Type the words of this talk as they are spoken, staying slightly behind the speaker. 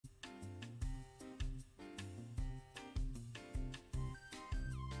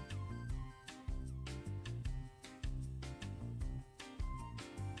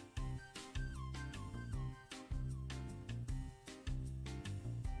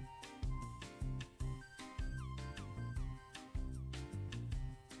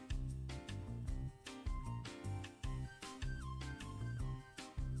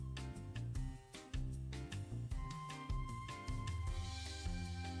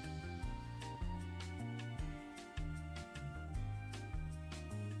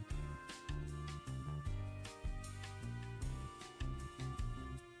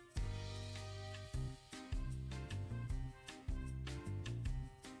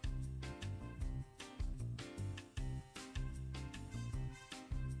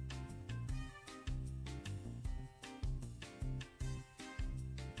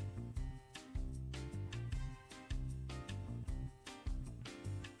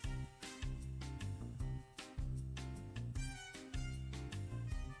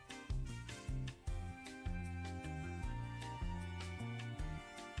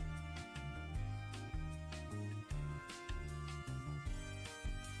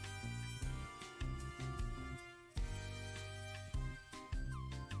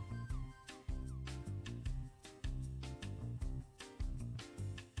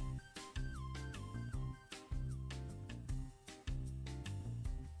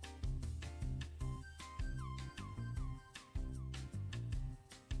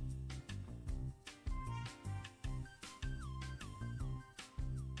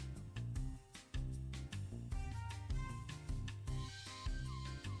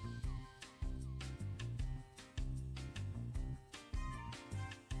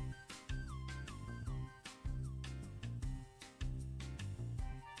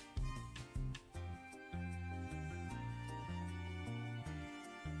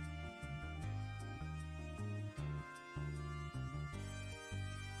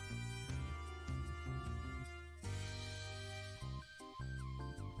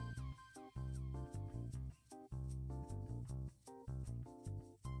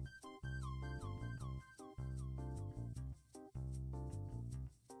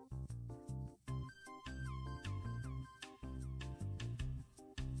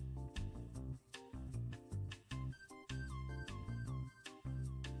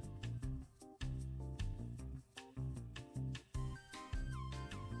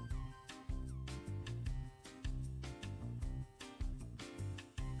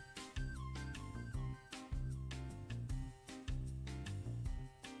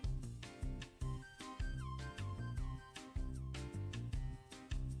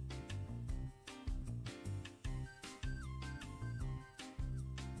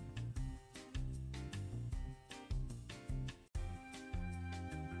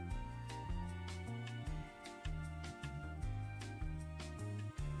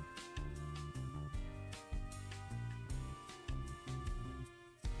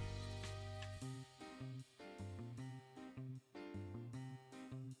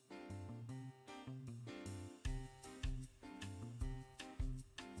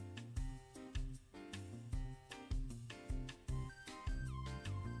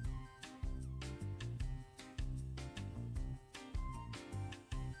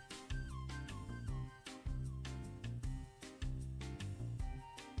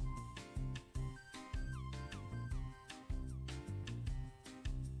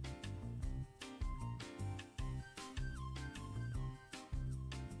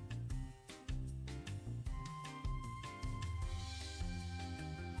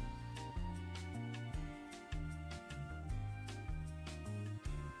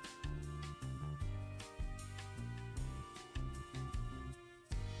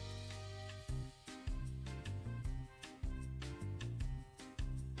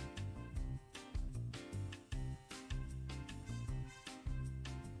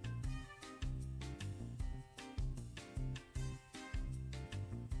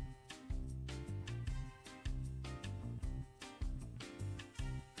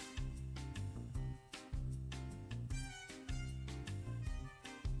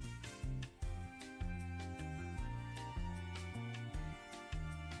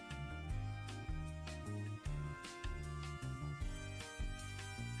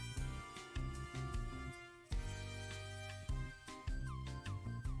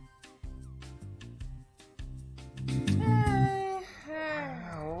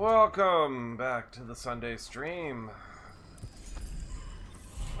Welcome back to the Sunday stream.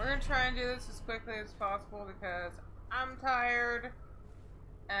 We're gonna try and do this as quickly as possible because I'm tired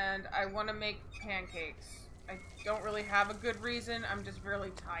and I want to make pancakes. I don't really have a good reason, I'm just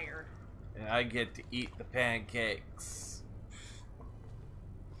really tired. And I get to eat the pancakes.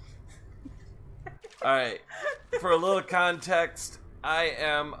 Alright, for a little context, I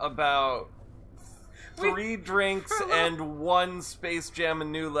am about 3 drinks and 1 Space Jam: A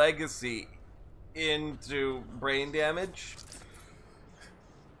New Legacy into brain damage.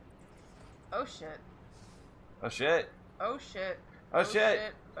 Oh shit. Oh shit. Oh shit. Oh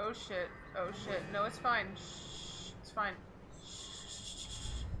shit. Oh shit. Oh shit. No, it's fine. Shh. It's fine.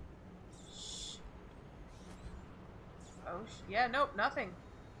 Shh. Oh yeah, nope, nothing.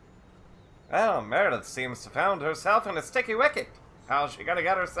 Well, Meredith seems to have found herself in a sticky wicket. How's she gonna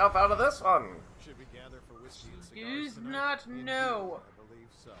get herself out of this one? Should we gather for whiskey and cigars You do tonight? not know. I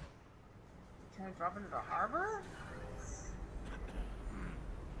believe so. Can I drop into the harbor?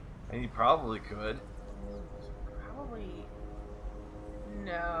 And you probably could. Probably.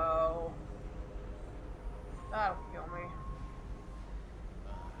 No. That'll kill me.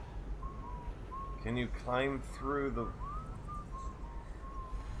 Can you climb through the...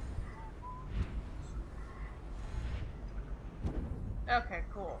 Okay,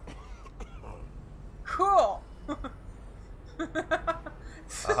 cool. Cool! This is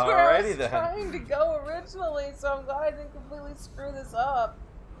where I was Alrighty then. trying to go originally, so I'm glad I didn't completely screw this up.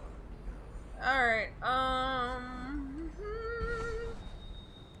 Alright,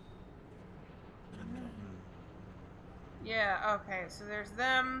 yeah, okay, so there's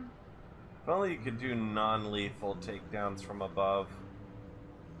them. If only you could do non-lethal takedowns from above.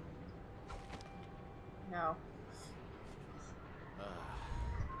 No.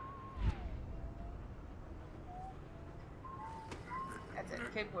 That's it,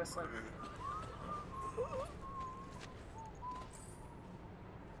 keep whistling.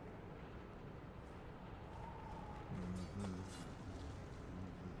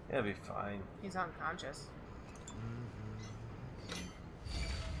 It'll be fine. He's unconscious.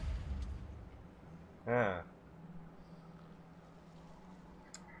 Yeah.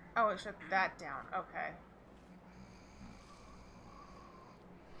 Oh, it shut that down. Okay.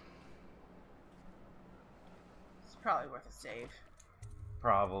 It's probably worth a save.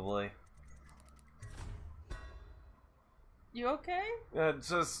 Probably. You okay?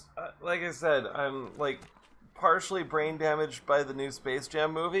 Just, like I said, I'm, like, partially brain damaged by the new Space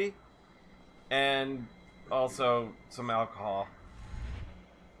Jam movie. And also some alcohol.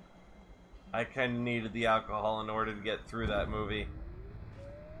 I kind of needed the alcohol in order to get through that movie.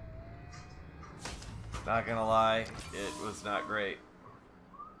 Not gonna lie, it was not great.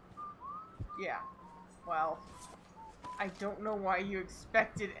 Yeah. Well, I don't know why you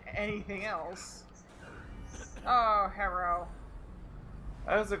expected anything else. Oh, Hero.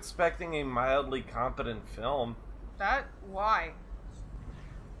 I was expecting a mildly competent film. That? Why?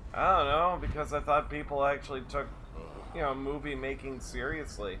 I don't know, because I thought people actually took, you know, movie making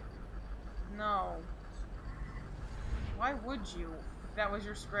seriously. No. Why would you, if that was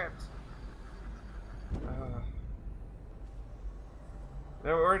your script?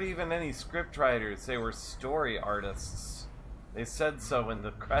 There weren't even any scriptwriters, they were story artists. They said so in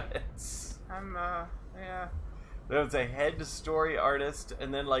the credits. Yeah. There was a head story artist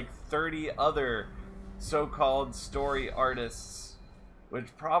and then like 30 other so-called story artists,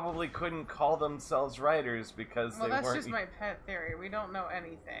 which probably couldn't call themselves writers because Well, they weren't... that's just my pet theory. We don't know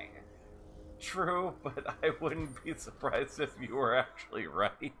anything. True, but I wouldn't be surprised if you were actually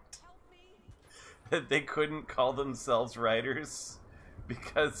right. That they couldn't call themselves writers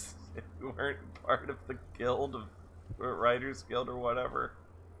because they weren't part of the guild of or Writers Guild or whatever.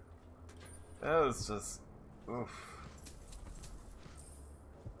 That was just oof.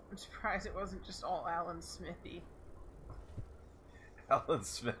 I'm surprised it wasn't just all Alan Smithy. Alan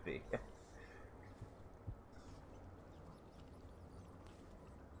Smithy.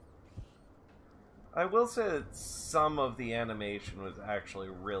 I will say that some of the animation was actually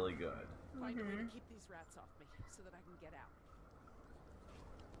really good. Find a way to keep these rats off me so that I can get out.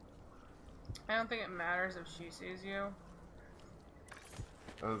 I don't think it matters if she sees you.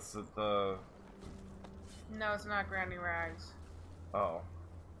 Is it the... No, it's not Granny Rags. Oh.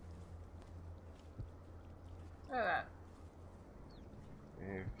 Look at that.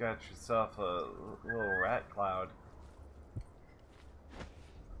 You've got yourself a little rat cloud.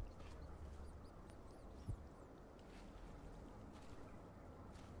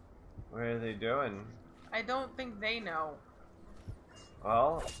 What are they doing? I don't think they know.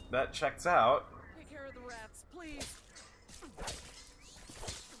 Well, that checks out. Take care of the rats, please.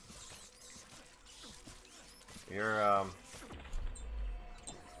 You're,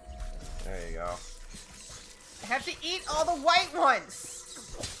 there you go. I have to eat all the white ones!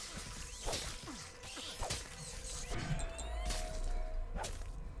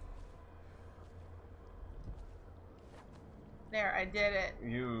 There, I did it.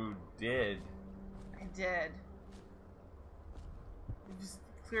 You did. I did. It was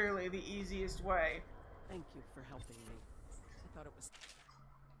clearly the easiest way. Thank you for helping me. I thought it was...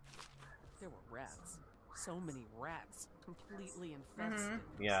 There were rats. So many rats. Completely infested.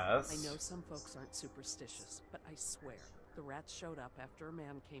 Yes. I know some folks aren't superstitious, but I swear, the rats showed up after a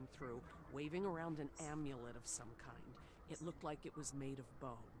man came through, waving around an amulet of some kind. It looked like it was made of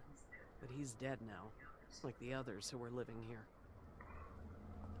bone. But he's dead now, like the others who were living here.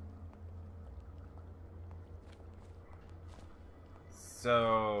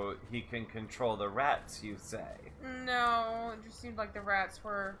 So he can control the rats, you say? No, it just seemed like the rats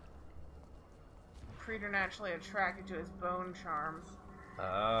were preternaturally attracted to his bone charm.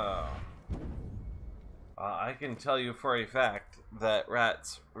 Oh. I can tell you for a fact that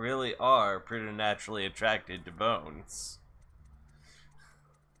rats really are preternaturally attracted to bones.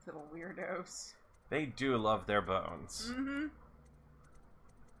 Little weirdos. They do love their bones. Mm-hmm.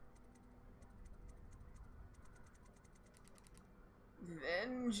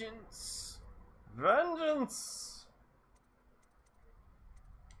 Vengeance. Vengeance!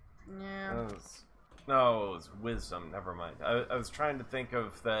 Yeah. No, it was wisdom. Never mind. I was trying to think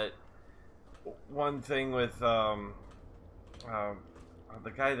of that one thing with the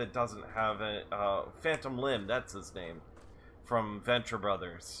guy that doesn't have a Phantom Limb. That's his name, from Venture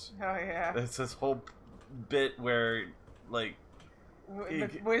Brothers. Oh yeah. It's this whole bit where like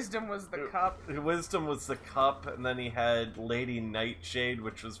Wisdom was the cup. Wisdom was the cup, and then he had Lady Nightshade,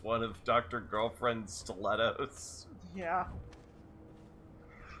 which was one of Dr. Girlfriend's stilettos. Yeah.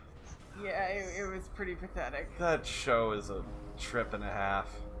 Yeah, it was pretty pathetic. That show is a trip and a half.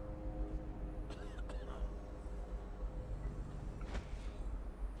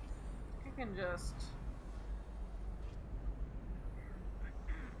 I can just...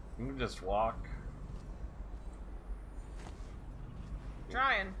 You can just walk.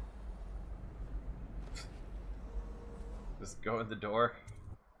 Trying. Just go in the door.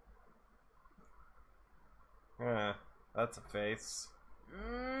 That's a face.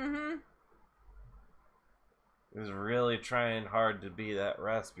 Mm-hmm. He was really trying hard to be that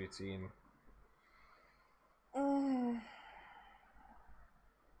Rasputin. The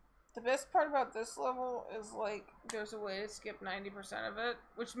best part about this level is, like, there's a way to skip 90% of it,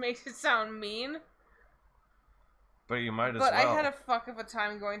 which makes it sound mean. But you might as But well. I had a fuck of a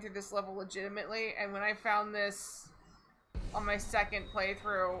time going through this level legitimately, and when I found this on my second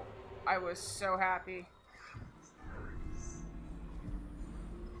playthrough, I was so happy.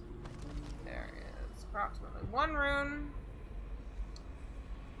 There is approximately one rune,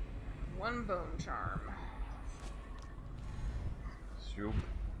 one bone charm. Shoop.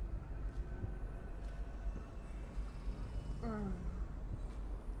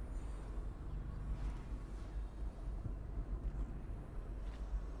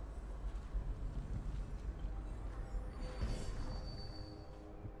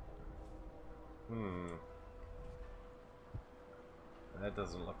 That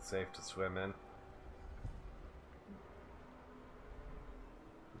doesn't look safe to swim in.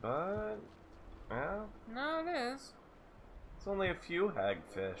 But, well, No, it is. it's only a few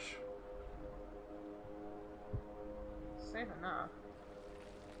hagfish. Safe enough.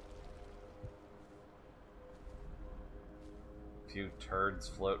 A few turds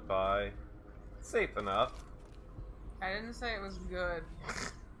float by. Safe enough. I didn't say it was good.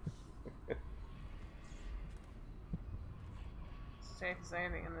 Safe as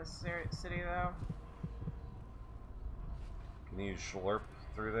anything in this city, though. Can you schlurp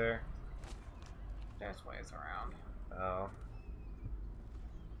through there? There's ways around. Oh.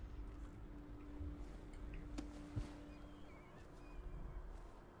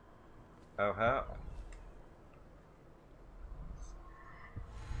 Oh, how?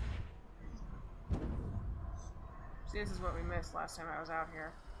 See, this is what we missed last time I was out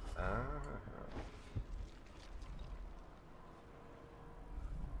here.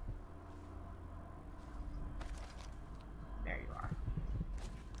 There you are.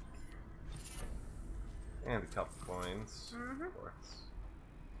 And a couple coins. Of course.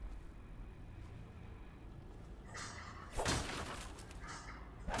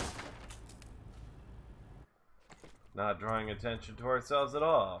 Not drawing attention to ourselves at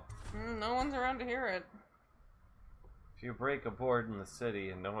all. No one's around to hear it. If you break a board in the city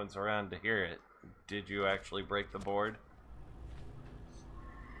and no one's around to hear it, did you actually break the board?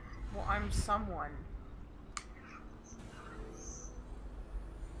 Well, I'm someone.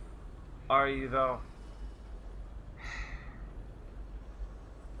 Are you though?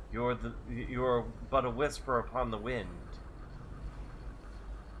 You're but a whisper upon the wind.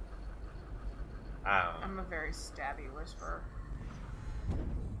 I don't know. I'm a very stabby whisperer.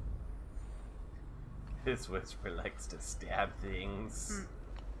 His whisper likes to stab things.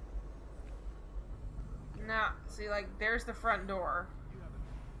 Nah, see, like, there's the front door.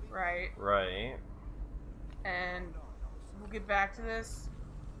 Right? Right. And we'll get back to this.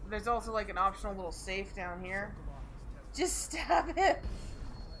 There's also, like, an optional little safe down here. Just stab him!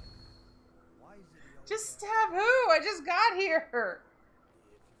 Just stab who? I just got here!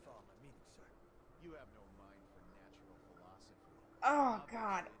 You have no mind for natural philosophy. Oh,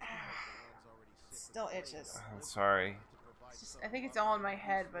 God. Still itches. I'm sorry. I think it's all in my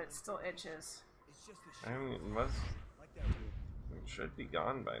head, but it still itches. I mean, it should be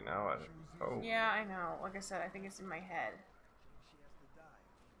gone by now, I hope. Yeah, I know. Like I said, I think it's in my head.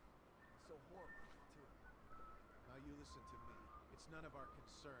 Now you listen to me. It's none of our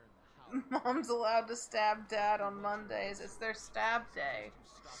concern how. Mom's allowed to stab Dad on Mondays. It's their stab day.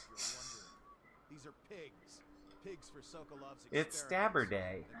 Stop your wondering. These are pigs. Pigs for Sokolov's It's Stabber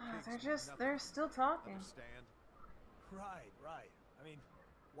Day. They're still talking. Understand? Right. I mean,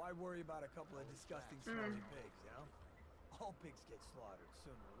 why worry about a couple of disgusting smelly pigs, you know? All pigs get slaughtered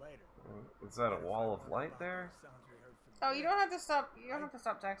sooner or later. Is that a wall of light there? Oh, you don't have to stop. You don't have to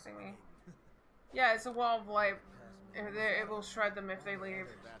stop texting me. Yeah, it's a wall of light. It will shred them if they leave.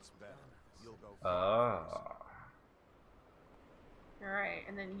 That's better. You'll go. Oh. Alright,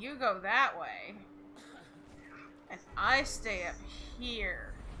 and then you go that way. And I stay up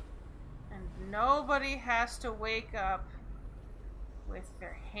here. And nobody has to wake up with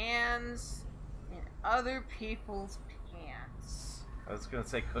their hands in other people's pants. I was gonna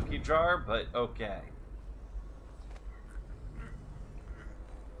say cookie jar, but okay.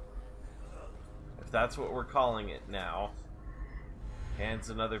 If that's what we're calling it now. Hands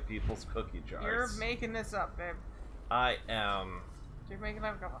in other people's cookie jars. You're making this up, babe. I am. You're making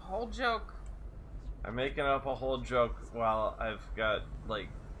up a whole joke. I'm making up a whole joke while I've got, like,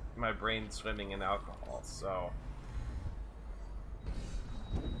 my brain swimming in alcohol, so.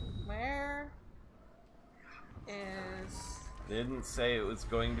 Where is... Didn't say it was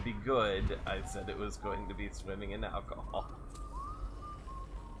going to be good. I said it was going to be swimming in alcohol.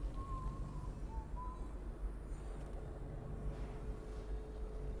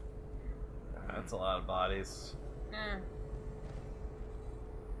 That's a lot of bodies. Eh.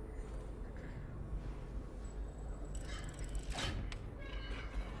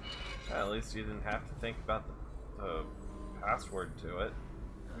 At least you didn't have to think about the password to it.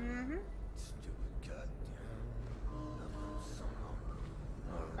 Mm-hmm.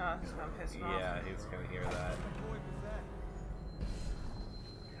 Oh, this is gonna piss him off. Yeah, he's gonna hear that.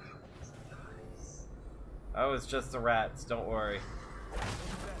 Oh, it's just the rats, don't worry.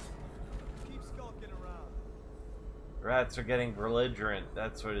 Keep skulking around. Rats are getting belligerent,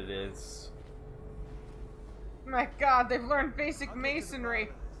 that's what it is. My God, they've learned basic masonry.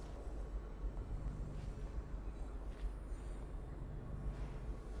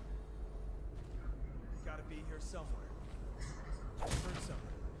 Gotta be here somewhere. Heard something.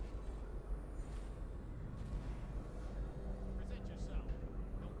 Present yourself.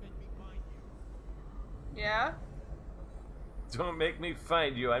 Don't make me find you. Yeah? Don't make me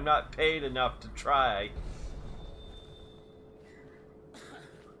find you, I'm not paid enough to try.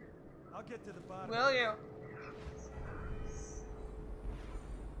 I'll get to the bottom. Will you? I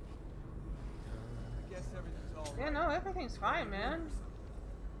guess everything's all Yeah, right. no, everything's fine, man.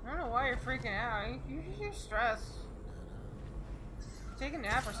 I don't know why you're freaking out. You're stressed. Take a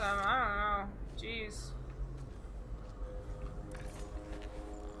nap or something. I don't know. Jeez.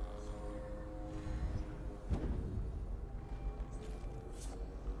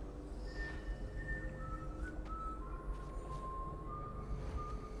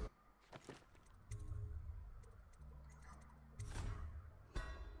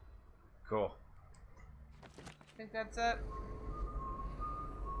 Cool. Think that's it.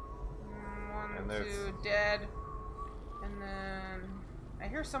 One, And there's- two, dead. And then I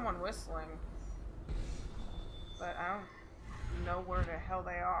hear someone whistling, but I don't know where the hell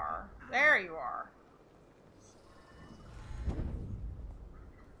they are. There you are.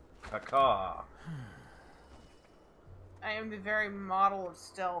 Caca. I am the very model of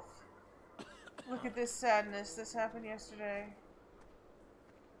stealth. Look at this sadness. This happened yesterday.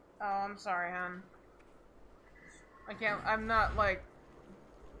 Oh, I'm sorry, hon. I can't. I'm not like.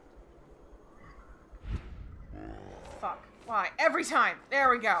 Fuck. Why? Every time! There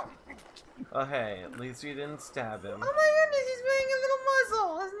we go! Oh, hey, at least you didn't stab him. Oh my goodness, he's wearing a little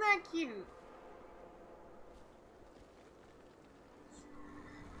muzzle. Isn't that cute?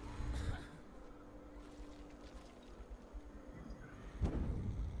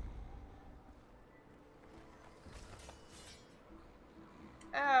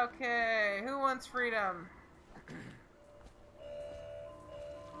 Okay, who wants freedom?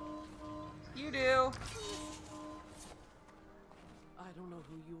 You do. I don't know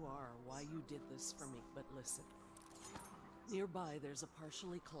who you are or why you did this for me, but listen. Nearby, there's a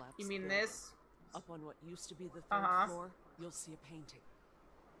partially collapsed You mean building. this? Up on what used to be the third floor, you'll see a painting.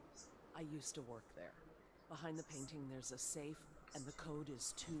 I used to work there. Behind the painting, there's a safe, and the code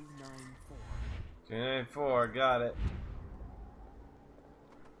is 294. 294, got it.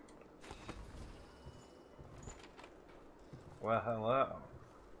 Well, hello.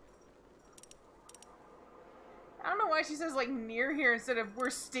 I don't know why she says, like, near here instead of we're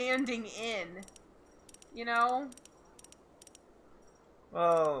standing in. You know?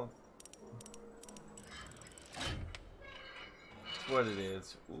 Well, it's what it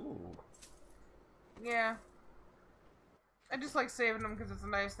is. Ooh. Yeah. I just like saving them because it's a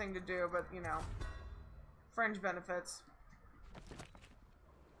nice thing to do, but, you know. Fringe benefits.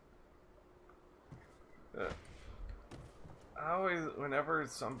 I always, whenever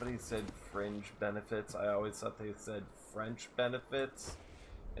somebody said fringe benefits, I always thought they said French benefits.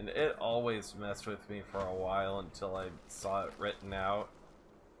 And it always messed with me for a while until I saw it written out.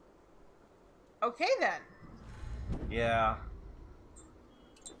 Okay, then. Yeah.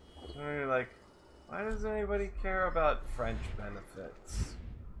 So you're like, why does anybody care about French benefits?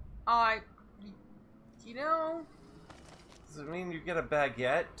 You know... Does it mean you get a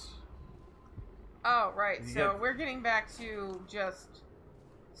baguette? Oh, right. You So get- we're getting back to just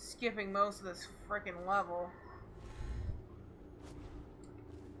skipping most of this frickin' level.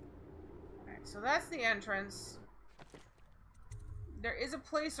 Alright, so that's the entrance. There is a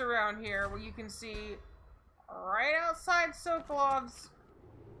place around here where you can see right outside Sokolov's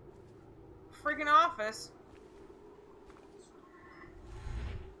freaking office.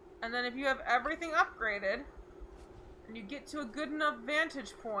 And then if you have everything upgraded, and you get to a good enough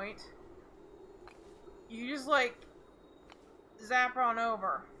vantage point, you just, like, zap on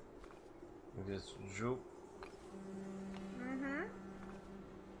over. You just zoop. Mm-hmm.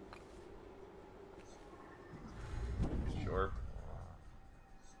 Sure.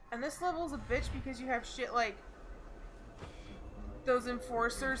 And this level's a bitch because you have shit like those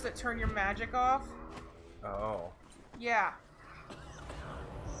enforcers that turn your magic off. Oh. Yeah.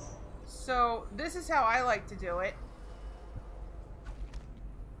 So, this is how I like to do it.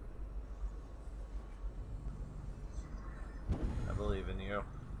 I believe in you.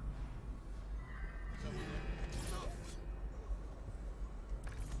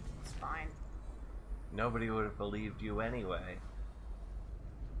 It's fine. Nobody would have believed you anyway.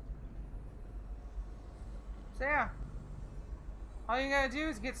 So yeah. All you gotta do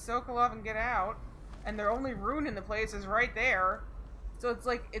is get Sokolov and get out. And their only rune in the place is right there. So it's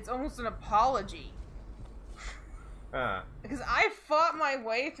like, it's almost an apology. Huh. Because I fought my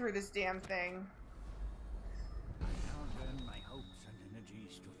way through this damn thing. I now turn my hopes and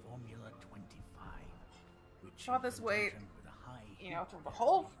energies to Formula 25, which Fought this in way, conjunction with a high you know, heat through the vessel,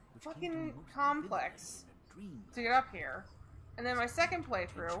 whole which can fucking do most of the complex building in a dream to get up here. And then my second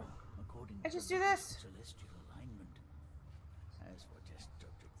playthrough, according I to just the do this. celestial alignment. As for test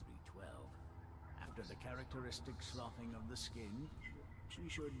subject 312, after the characteristic sloughing of the skin, she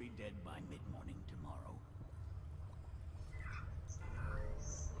should be dead by mid-morning tomorrow.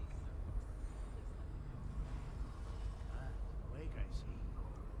 Awake, I see.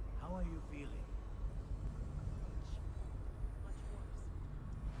 How are you feeling? Much worse.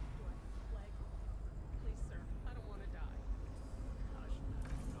 Do I have a flag? Please, sir, I don't want to die. Hush now,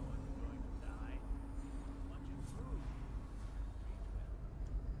 no one's going to die. Much improved.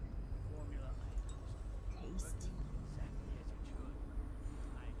 312. Formula items. Tasty. Exactly as it should.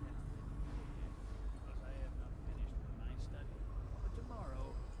 I cannot let you go yet, because I have not finished with my study. But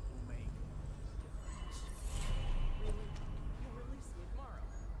tomorrow will make a difference. Really? You release me tomorrow.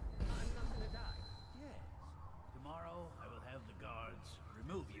 I'm not going to die. Yes. Tomorrow I will have the guards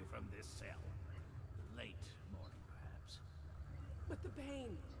remove you from this cell. Late morning, perhaps. But the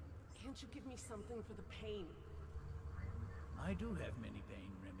pain. Can't you give me something for the pain? I do have many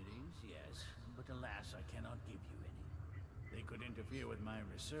pain remedies, yes, but alas, I cannot give you any. They could interfere with my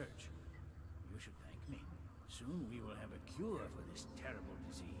research. You should thank me. Soon we will have a cure for this terrible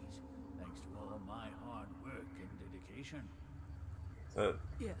disease, thanks to all my hard work and dedication.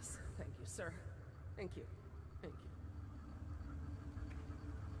 Yes, thank you, sir. Thank you. Thank you.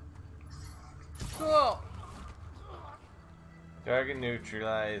 Cool. Target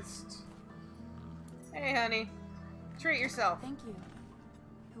neutralized. Hey, honey. Treat yourself. Thank you,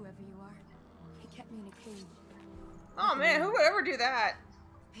 whoever you are. He kept me in a cage. Oh man, who would ever do that?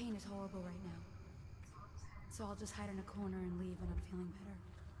 Pain is horrible right now. So I'll just hide in a corner and leave when I'm feeling better.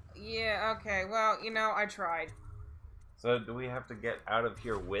 Yeah, okay. Well, you know, I tried. So do we have to get out of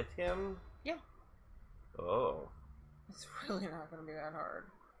here with him? Yeah. Oh. It's really not gonna be that hard.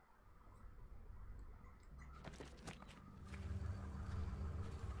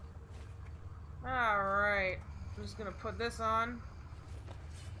 Alright. I'm just gonna put this on.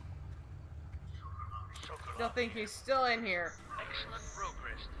 Still think he's still in here. Excellent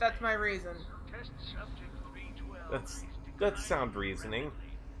progress. That's my reason. Test subject B12 That's sound reasoning.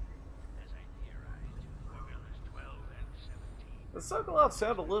 as I theorized, Gorillas 12 and 17. The Sokolov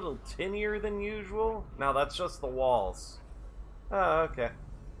sound a little tinnier than usual. No, that's just the walls. Oh, okay.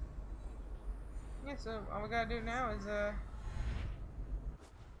 Yeah, so all we gotta do now is,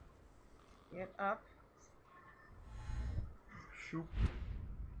 get up. Shoop.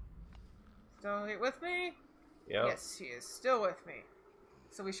 Still with me? Yep. Yes, he is still with me.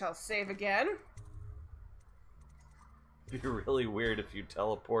 So we shall save again. It'd be really weird if you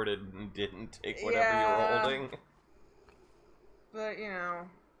teleported and didn't take whatever Yeah. you were holding. But, you know.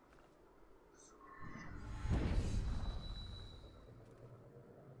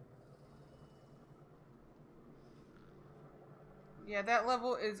 Yeah, that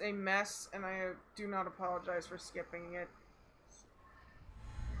level is a mess, and I do not apologize for skipping it.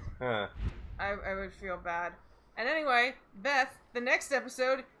 Huh. I would feel bad. And anyway, Beth, the next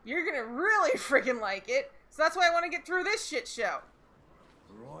episode, you're gonna really freaking like it. So that's why I want to get through this shit show.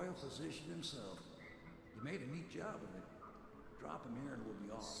 The royal physician himself. You made a neat job of it. Drop him here and we'll be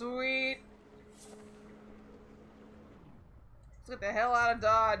off. Sweet. Let's get the hell out of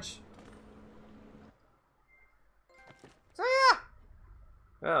Dodge. So yeah.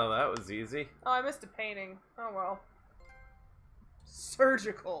 Oh, that was easy. Oh, I missed a painting. Oh well.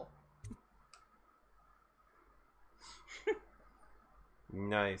 Surgical.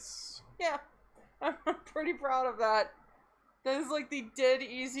 Nice. Yeah. I'm pretty proud of that. That is like the dead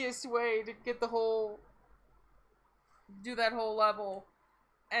easiest way to get the whole... do that whole level.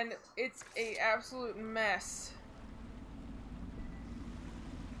 And it's a absolute mess.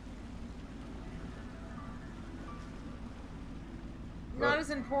 Not as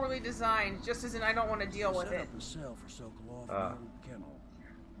in poorly designed, just as in I don't want to deal with Set it. up a cell for Sokolov in an old kennel.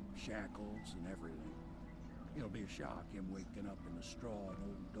 Shackles and everything. It'll be a shock, him waking up in the straw and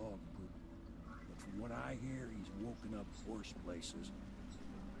old dog poop. But from what I hear, he's woken up worse places.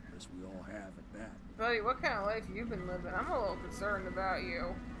 Guess we all have at that. Buddy, what kind of life you've been living? I'm a little concerned about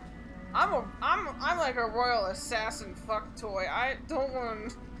you. I'm like a royal assassin fuck toy. I don't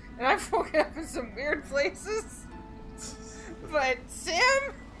want, and I've woken up in some weird places. But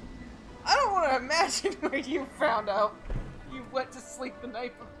Sam, I don't want to imagine where you found out you went to sleep the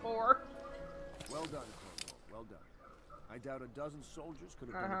night before. Well done, Sokolov. Well done. I doubt a dozen soldiers could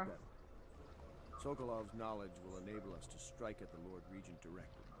have done it better. Sokolov's knowledge will enable us to strike at the Lord Regent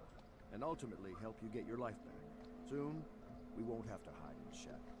directly, and ultimately help you get your life back. Soon, we won't have to hide in the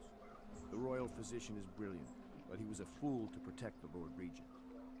shadows. The royal physician is brilliant, but he was a fool to protect the Lord Regent.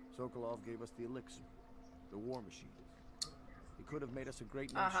 Sokolov gave us the elixir, the war machine. He could have made us a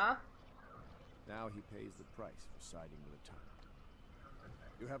great nation. Now he pays the price for siding with a tyrant.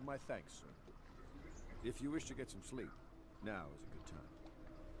 You have my thanks, sir. If you wish to get some sleep, now is a good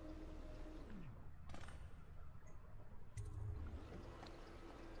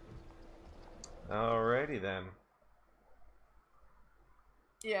time. Alrighty then.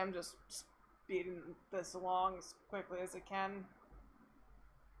 Yeah, I'm just speeding this along as quickly as I can.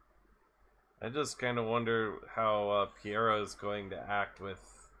 I just kind of wonder how Piero is going to act with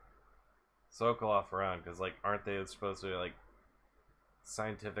Sokolov around, because, like, aren't they supposed to be, like,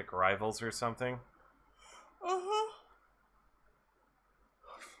 scientific rivals or something?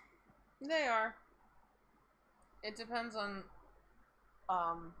 They are. It depends on,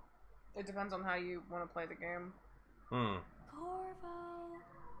 how you want to play the game. Corvo,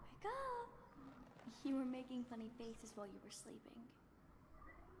 wake up! You were making funny faces while you were sleeping.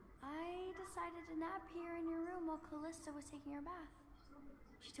 I decided to nap here in your room while Callista was taking her bath.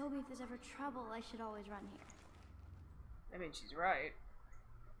 She told me if there's ever trouble, I should always run here. I mean, she's right.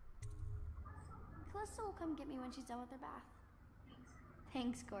 Callista will come get me when she's done with her bath.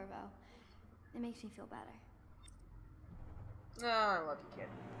 Thanks, Corvo. It makes me feel better. Oh, I love you, kid.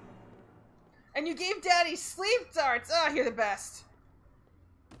 And you gave Daddy sleep darts! Oh, you're the best.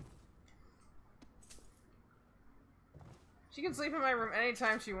 She can sleep in my room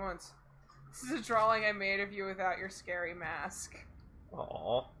anytime she wants. This is a drawing I made of you without your scary mask.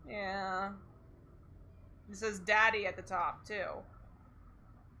 Aww. Yeah. It says Daddy at the top, too.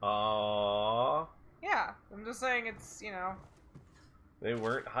 Aww. Yeah, I'm just saying it's, you know... They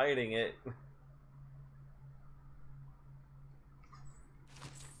weren't hiding it.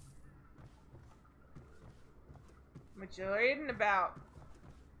 What you reading about?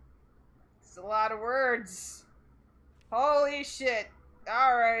 It's a lot of words. Holy shit.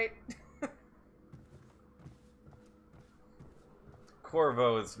 Alright.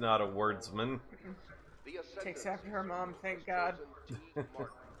 Corvo is not a wordsman. Takes after her mom, thank God. Let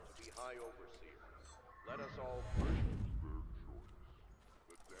us all first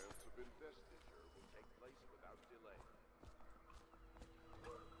the dance of investiture will take place without delay.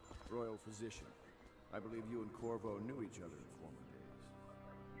 Royal physician, I believe you and Corvo knew each other in former days.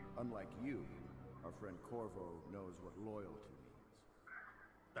 Unlike you, our friend Corvo knows what loyalty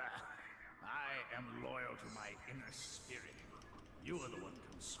means. I am loyal to my inner spirit. You are the one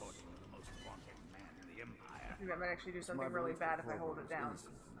consorting with the most wanted man in the Empire. I think that might actually do something really bad if I hold it down.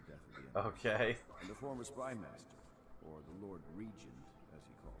 Okay. And the former spy master, or the Lord Regent, as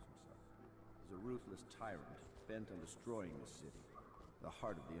he calls himself, is a ruthless tyrant bent on destroying the city, the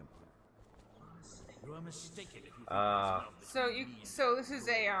heart of the Empire. You are mistaken if you think So this is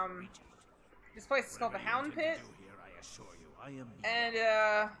a this place is called the Hound Pit. And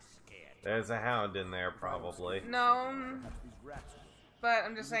there's a hound in there, probably. No, but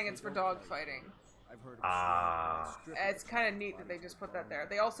I'm just saying it's for dog fighting. It's kind of neat that they just put that there.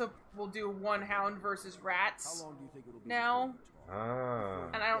 They also will do one hound versus rats now.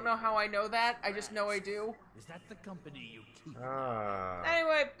 And I don't know how I know that. I just know I do. Is that the company you keep?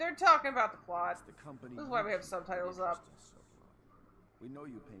 Anyway, they're talking about the plot. This is why we have subtitles up. We know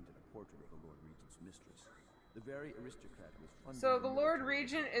you painted a portrait of the Lord Regent's mistress. The very aristocrat who was So the Lord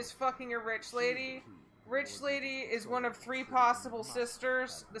Regent is fucking a rich lady. Rich lady is one of 3 possible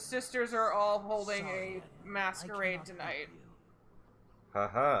sisters. The sisters are all holding a masquerade tonight.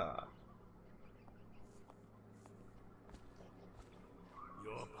 Haha.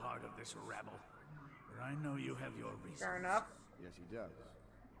 You're part of this rabble, but I know you have your reasons. Fair enough. Yes, he does.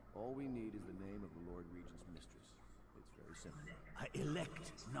 All we need is the name of the Lord Regent's mistress. It's very simple. I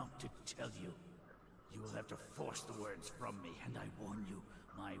elect not to tell you. You will have to force the words from me, and I warn you,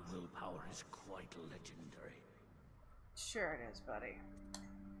 my willpower is quite legendary. Sure it is, buddy.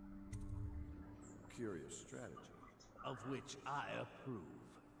 Curious strategy. Of which I approve.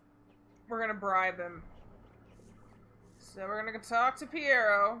 We're gonna bribe him. So we're gonna go talk to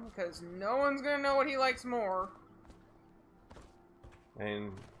Piero, because no one's gonna know what he likes more.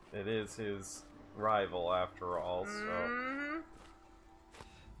 And it is his rival, after all, so...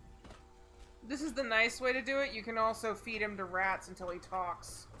 This is the nice way to do it. You can also feed him to rats until he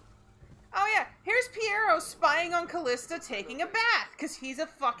talks. Oh yeah, here's Piero spying on Callista taking a bath, because he's a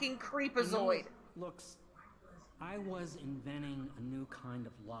fucking creepazoid. Looks, I was inventing a new kind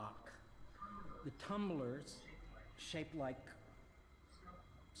of lock. The tumblers, shaped like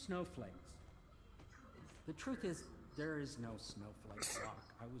snowflakes. The truth is, there is no snowflake lock.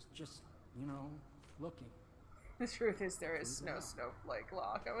 I was just, you know, looking. The truth is, there is no snowflake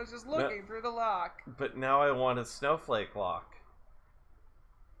lock. I was just looking through the lock. But now I want a snowflake lock.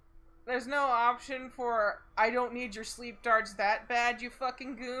 There's no option for, I don't need your sleep darts that bad, you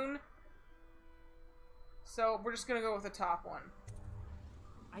fucking goon. So, we're just gonna go with the top one.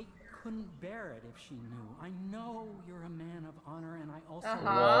 I couldn't bear it if she knew. I know you're a man of honor, and I also... The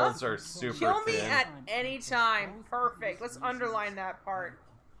walls are super Kill me thin. at any time. Perfect. Let's underline that part.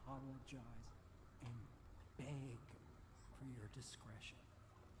 Apologize and beg for your discretion.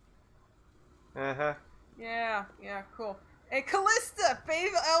 Uh-huh. Yeah, cool. Hey, Callista,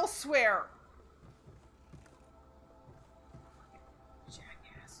 bathe elsewhere.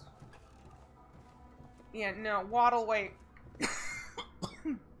 Jackass. Yeah, no, waddle, wait.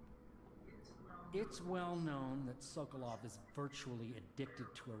 It's well known that Sokolov is virtually addicted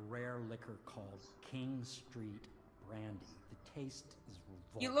to a rare liquor called King Street Brandy. The taste is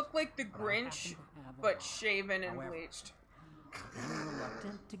revolting. You look like the Grinch, but shaven and bleached. I'm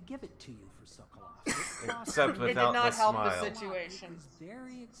reluctant to give it to you for Sokolov. Except without it did not help smile. the situation. It's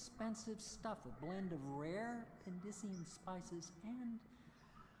very expensive stuff, a blend of rare Pendician spices and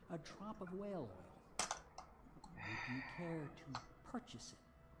a drop of whale oil. Would you care to purchase it?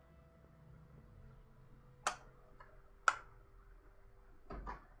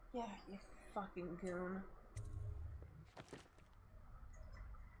 Yeah, you fucking goon.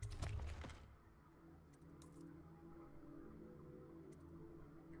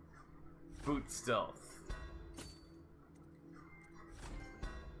 Boot stealth.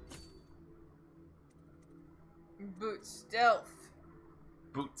 Boot stealth.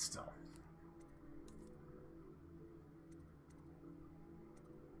 Boot stealth.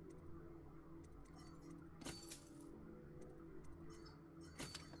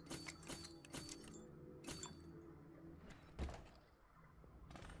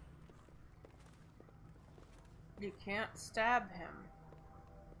 You can't stab him.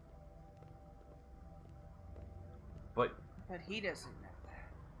 But he doesn't know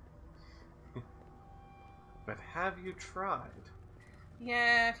that. But have you tried?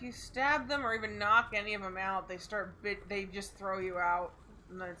 Yeah, if you stab them or even knock any of them out, they just throw you out,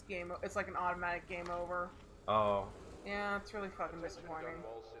 and then it's game. It's like an automatic game over. Oh. Yeah, it's really fucking disappointing.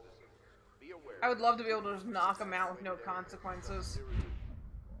 I would love to be able to just knock them out with no consequences.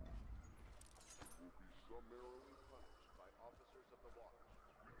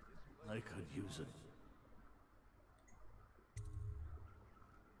 I could use it.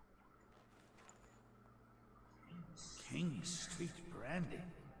 King Street brandy.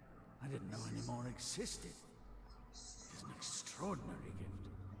 I didn't know any more existed. It's an extraordinary gift.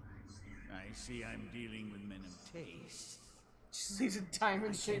 I see I'm dealing with men of taste. Just leaves a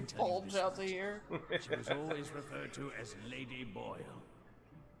diamond-shaped bulge out to here. She was always referred to as Lady Boyle.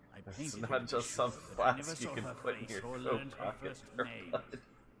 It's not just some flask you can put in your coat pocket.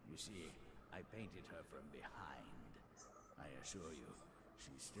 You see, I painted her from behind. I assure you,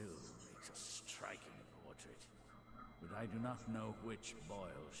 she still makes a striking portrait. But I do not know which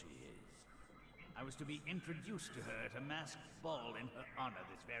Boyle she is. I was to be introduced to her at a masked ball in her honor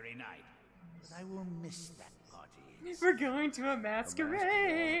this very night. But I will miss that party. We're going to a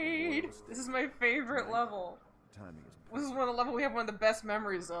masquerade! This is my favorite level. Timing is This is one of the levels we have one of the best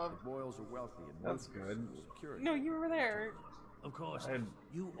memories of. The Boyles are wealthy and that's good. No, you were there. Of course,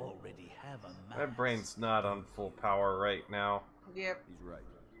 you already have a mask. My brain's not on full power right now. Yep. He's right.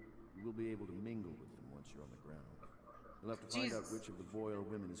 You will be able to mingle with them once you're on the ground. You'll have to find out which of the Boyle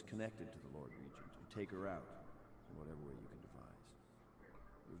women is connected to the Lord Regent and take her out in whatever way you can devise.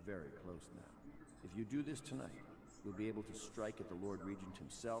 We're very close now. If you do this tonight, you'll be able to strike at the Lord Regent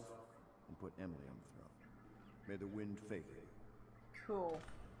himself and put Emily on the throne. May the wind favor you. Cool.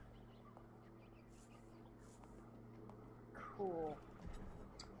 Cool.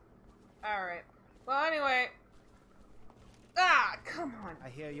 Alright. Well, anyway. Ah, come on. I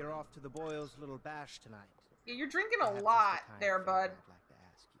hear you're off to the Boyles' little bash tonight. Yeah, you're drinking a lot there, bud. I'd like to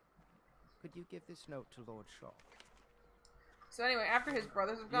ask you. Could you give this note to Lord Shaw? So anyway, after his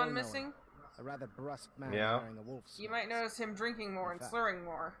brothers have gone missing, a rather brusque man wearing a wolf's you might notice him drinking more and slurring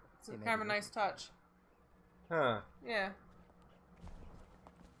more. It's kind of a nice touch. Huh. Yeah.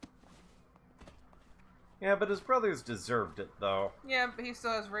 Yeah, but his brothers deserved it, though. Yeah, but he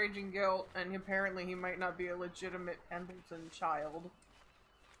still has raging guilt, and apparently he might not be a legitimate Pendleton child.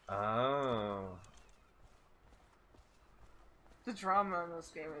 Oh. The drama in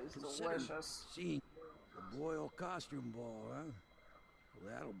this game is delicious. See, the Boyle costume ball, huh?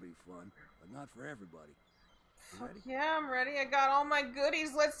 Well, that'll be fun, but not for everybody. You ready? Yeah, I'm ready. I got all my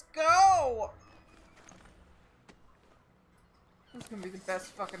goodies. Let's go! This is gonna be the best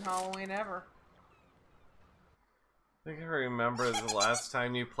fucking Halloween ever. I think I remember the last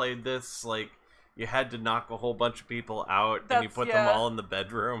time you played this, like, you had to knock a whole bunch of people out, and you put them all in the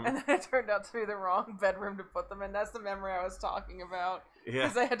bedroom. And then it turned out to be the wrong bedroom to put them in. That's the memory I was talking about. Yeah.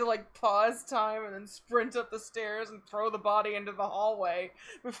 Because I had to, like, pause time and then sprint up the stairs and throw the body into the hallway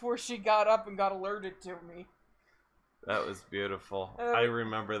before she got up and got alerted to me. That was beautiful. I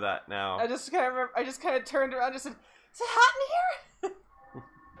remember that now. I just kind of turned around and just said, "Is it hot in here?"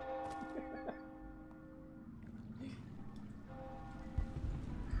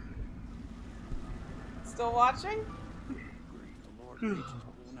 Still watching? The Lord Regent's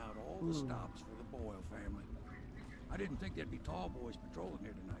pulling out all the stops for the Boyle family. I didn't think there'd be tall boys patrolling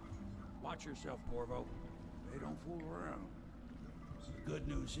here tonight. Watch yourself, Corvo. They don't fool around. The good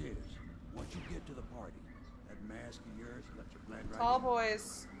news is, once you get to the party, that mask of yours lets you blend right Tall in.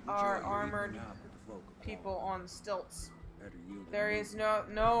 boys are armored people on stilts. There is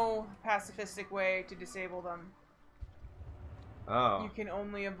no pacifistic way to disable them. Oh. You can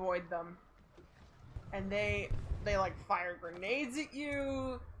only avoid them. And they like fire grenades at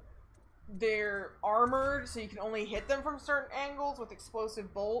you. They're armored, so you can only hit them from certain angles with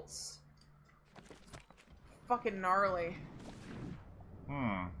explosive bolts. Fucking gnarly.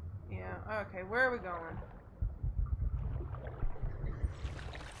 Hmm. Yeah, okay, where are we going?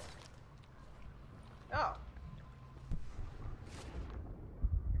 Oh.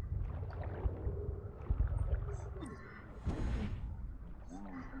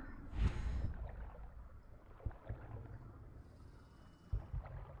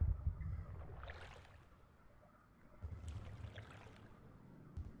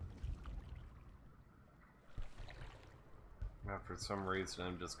 For some reason,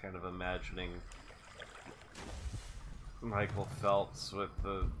 I'm just kind of imagining Michael Phelps with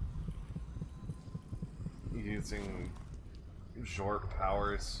the using Jorp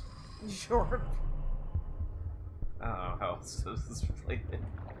powers. Jorp. I don't know how else to explain it.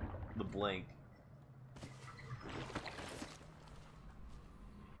 The blink.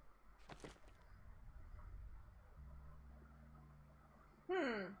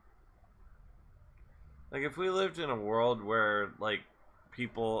 Like, if we lived in a world where, like,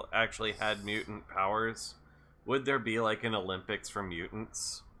 people actually had mutant powers, would there be, like, an Olympics for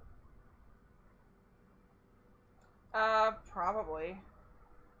mutants? Probably.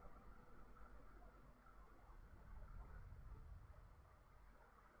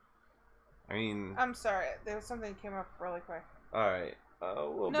 I mean... I'm sorry, there was something that came up really quick. Alright,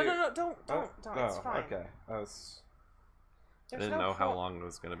 we'll No, don't, it's fine. Okay, I didn't know how long it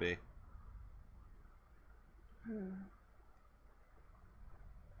was gonna be.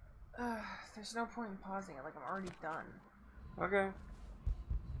 There's no point in pausing it, like I'm already done. Okay.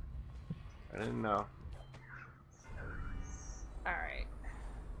 I didn't know. Alright.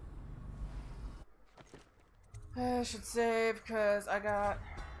 I should save, because I got...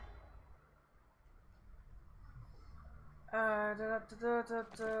 Okay.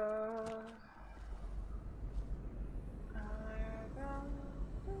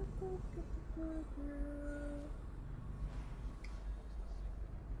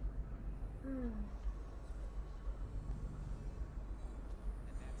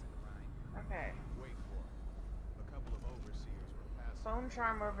 Wait for it. A couple of overseers were passing. Phone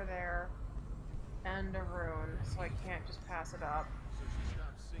charm over there. And a rune, so I can't just pass it up. So she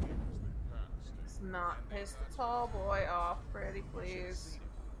stopped singing as they passed. Let's not piss the tall boy off, pretty please.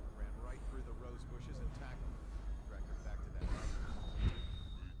 Ran right through the rose bushes and tackled her. Dragged her back to that house.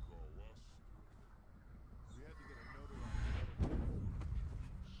 We had to get a note on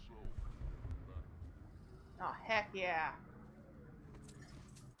Oh, heck yeah.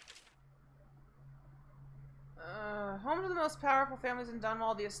 Home to the most powerful families in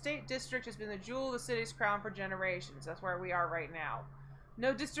Dunwall, the estate district has been the jewel of the city's crown for generations. That's where we are right now.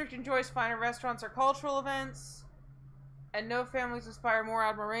 No district enjoys finer restaurants or cultural events, and no families inspire more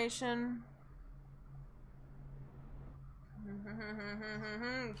admiration.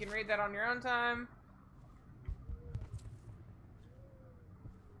 You can read that on your own time.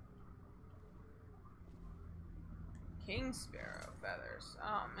 King Sparrow feathers.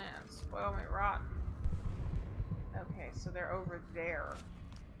 Oh man, spoil me rotten. Okay, so they're over there.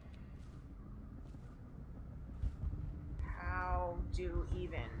 How do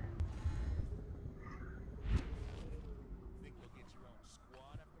even? Think you'll get your own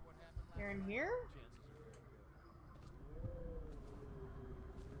squad after what happened? You're in here?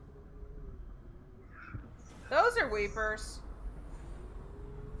 Those are weepers.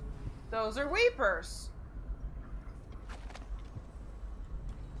 Those are weepers.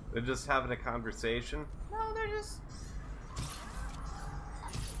 They're just having a conversation? No, they're just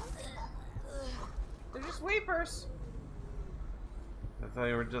weepers. I thought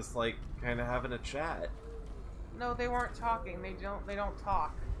they were just like kind of having a chat. No, they weren't talking. They don't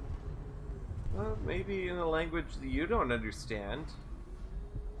talk. Well, maybe in a language that you don't understand.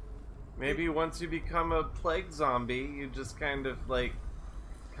 Maybe once you become a plague zombie, you just kind of like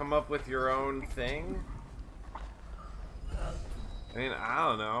come up with your own thing. I mean, I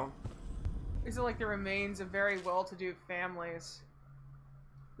don't know. These are like the remains of very well-to-do families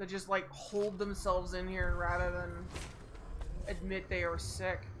that just like hold themselves in here rather than admit they are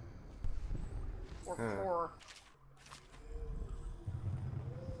sick or poor.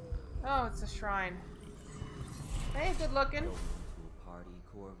 Oh, it's a shrine. Hey, good looking. Party,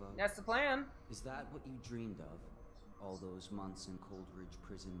 Corvo. That's the plan. Is that what you dreamed of? All those months in Coldridge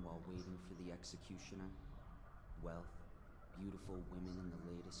Prison while waiting for the executioner? Wealth, beautiful women in the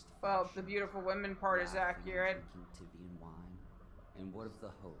latest Well, fashion, the beautiful women part is accurate. drinking Tivian wine. And what of the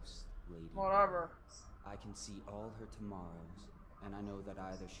host, Lady? Whatever. I can see all her tomorrows, and I know that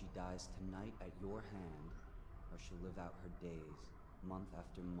either she dies tonight at your hand, or she'll live out her days, month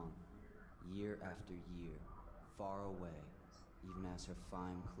after month, year after year, far away, even as her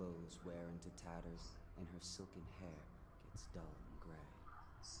fine clothes wear into tatters and her silken hair gets dull and gray.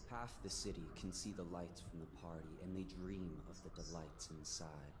 Half the city can see the lights from the party, and they dream of the delights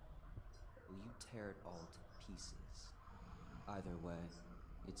inside. Will you tear it all to pieces? Either way,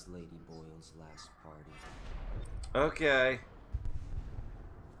 it's Lady Boyle's last party. Okay.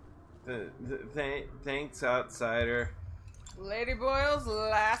 Thanks, outsider. Lady Boyle's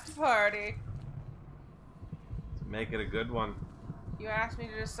last party. Make it a good one. You asked me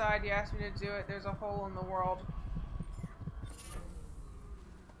to decide, you asked me to do it. There's a hole in the world.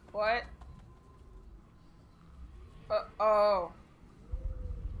 What? Oh.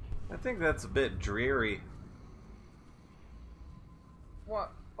 I think that's a bit dreary.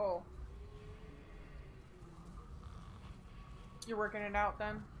 What? Oh. You're working it out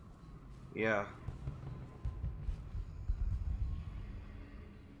then? Yeah.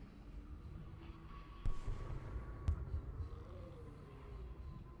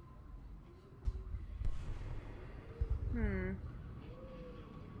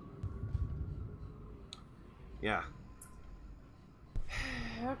 Yeah.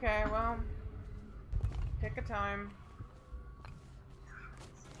 Okay, well, pick a time.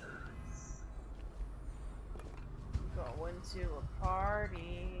 Going to a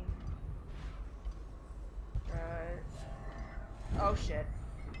party. Oh shit.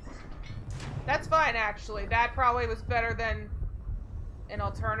 That's fine, actually. That probably was better than an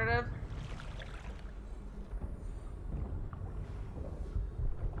alternative.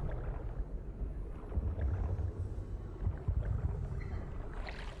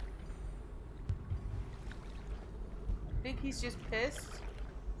 I think he's just pissed.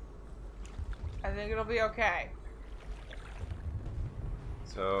 I think it'll be okay.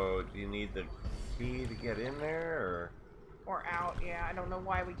 So, do you need the key to get in there, Or out, yeah. I don't know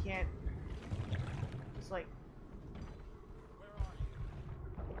why we can't. Just like.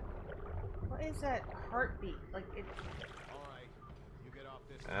 What is that heartbeat? Like it. Alright, you get off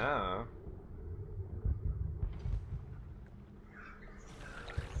this. Oh.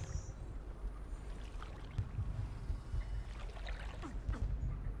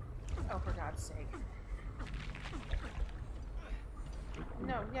 Oh, for God's sake.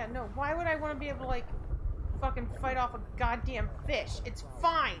 No, yeah, no. Why would I want to be able to, like, fucking fight off a goddamn fish? It's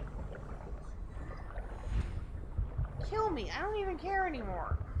fine. Kill me. I don't even care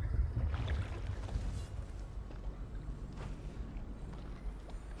anymore.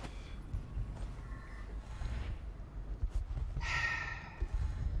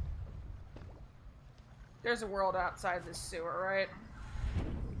 There's a world outside this sewer, right?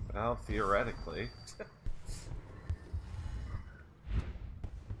 Well, theoretically.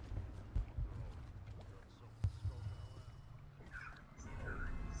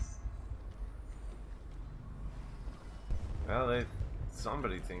 Well,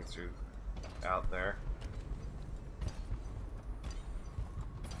 somebody thinks you're out there.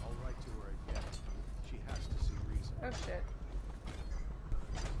 I'll write to her again. She has to see reason. Oh shit.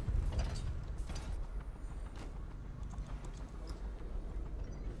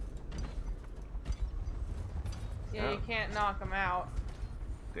 Yeah, you can't knock them out.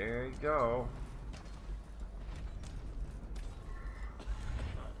 There you go.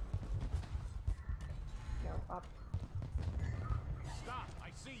 Go up. Stop! I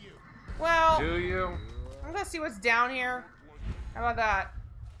see you. Well, do you? I'm gonna see what's down here. How about that?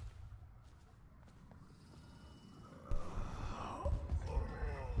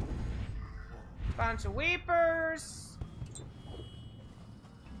 Bunch of weepers.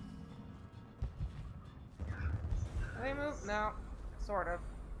 Do they move? No. Sort of.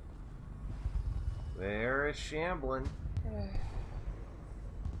 There is shambling.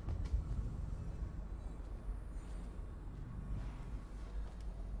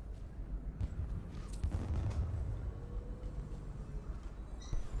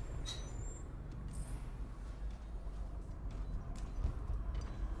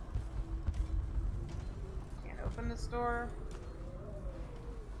 Can't open this door.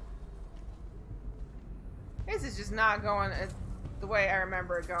 This is just not going the way I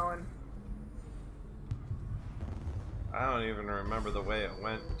remember it going. I don't even remember the way it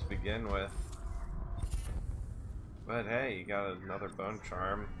went to begin with. But hey, you got another bone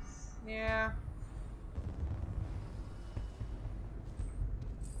charm. Yeah.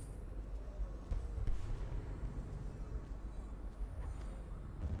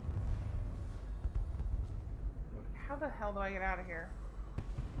 How the hell do I get out of here?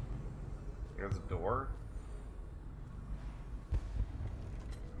 There's a door.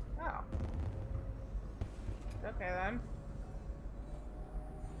 Oh. Okay then.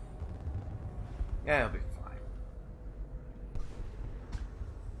 Yeah, it'll be fine.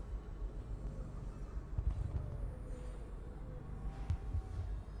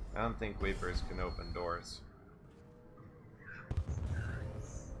 I don't think Weepers can open doors.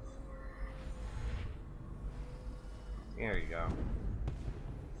 There you go.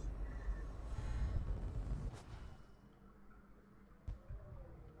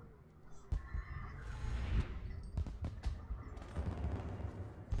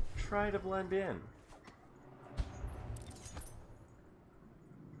 Try to blend in.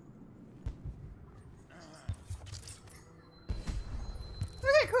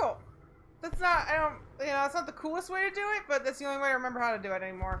 Okay, cool. That's not the coolest way to do it, but that's the only way I remember how to do it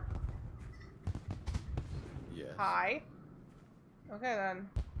anymore. Yes. Hi. Okay then.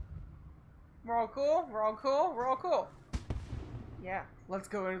 We're all cool? We're all cool? We're all cool. Yeah, let's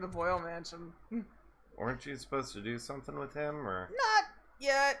go into the Boyle Mansion. Weren't you supposed to do something with him, or? Not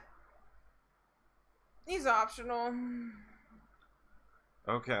yet. He's optional.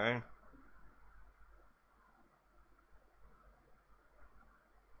 Okay.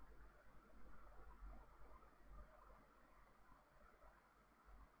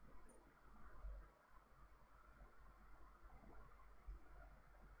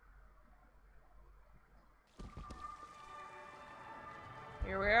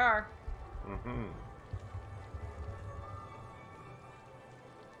 Here we are. Mm-hmm.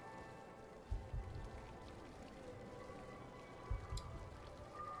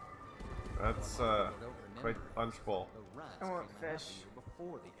 That's quite the punch bowl. I want fish.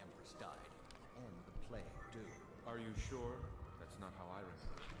 Before the Empress died, and the plague too. Are you sure? That's not how I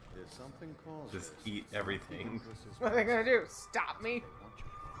remember. There's something called Just eat everything. What are they gonna do? Stop me?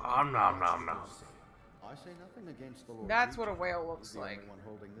 Nom nom nom nom. I say nothing against the Lord. That's what a whale looks He's the like. only one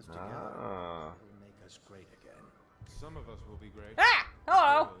holding this together. Ah. He'll make us great again. Some of us will be great. Ah!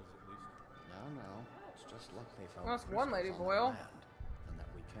 Hello! Now, it's just luck they found. Well, that's one lady crystals on Boyle. the land, and that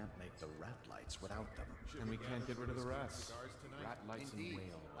we can't make the rat lights without them. And we can't get rid of the rats. Rat lights and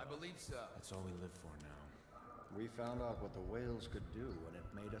whale. I believe so. That's all we live for now. We found out what the whales could do, and it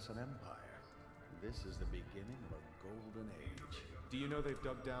made us an empire. This is the beginning of a golden age. Do you know they've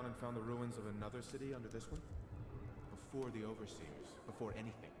dug down and found the ruins of another city under this one? Before the Overseers, before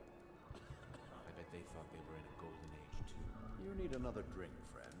anything. I bet they thought they were in a golden age too. You need another drink,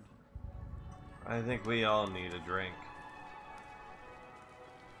 friend. I think we all need a drink.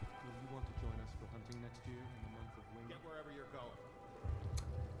 Will you want to join us for hunting next year in the month of Wing? Get wherever you're going.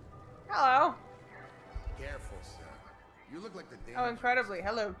 Hello. Careful, sir. You look like the Oh, incredibly.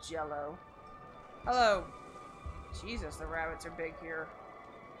 Hello, Jello. Hello. Jesus, the rabbits are big here.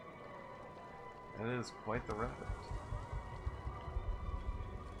 It is quite the rabbit.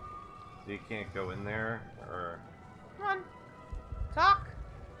 So you can't go in there, or... Come on. Talk.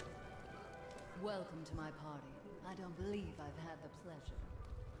 Welcome to my party. I don't believe I've had the pleasure.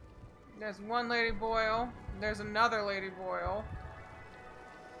 There's one Lady Boyle. There's another Lady Boyle.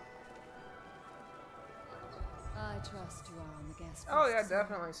 I trust you are on the guest list. Oh yeah,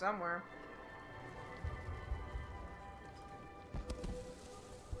 definitely somewhere.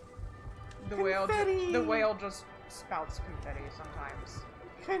 The whale just spouts confetti sometimes.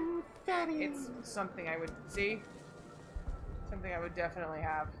 Confetti. It's something I would see. Something I would definitely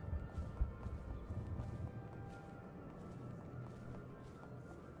have.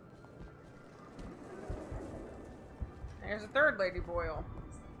 There's a third Lady Boyle.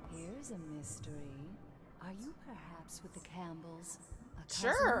 Here's a mystery. Are you perhaps with the Campbells? A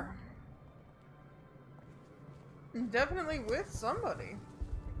cousin? Sure. Definitely with somebody.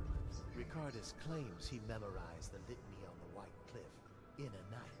 Ricardus claims he memorized the litany on the White Cliff in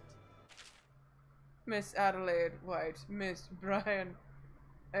a night. Miss Adelaide White, Miss Brian,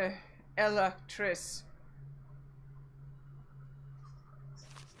 Ella Triss.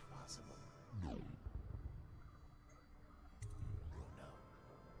 Possible.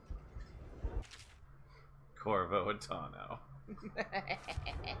 Corvo Atano.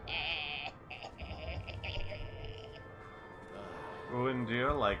 Wouldn't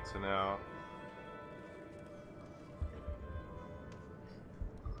you like to know?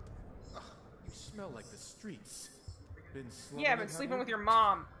 You smell like the streets. Been Yeah, I've been sleeping with your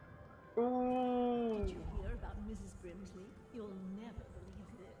mom. Ooh. Did you hear about Mrs. Brimsley? You'll never believe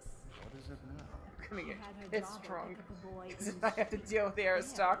this. What is it now? I'm gonna She get had her pissed daughter drunk. pick up a boy Because in if I have to the deal with the street.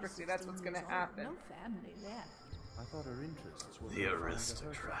 aristocracy, They had that's what's 16 gonna years old. happen. No family left. I thought her interests were The confined to her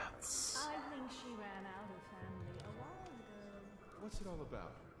aristocrats. I think she ran out of family a while ago. What's it all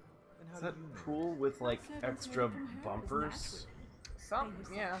about? And how Is that do you know? pool with like Servants extra heard from her, bumpers? Some, They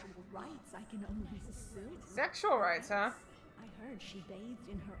were yeah. sexual rights, I can only assume. Sexual rights, huh? I heard she bathed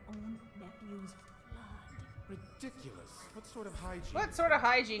in her own nephew's blood. Ridiculous. What sort of hygiene? What sort of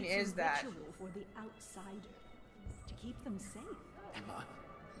hygiene It's is a that? ritual for the outsider to keep them safe. Emma,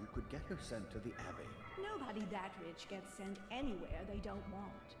 you could get her sent to the Abbey. Nobody that rich gets sent anywhere they don't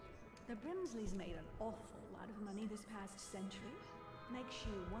want. The Brimsleys made an awful lot of money this past century. Makes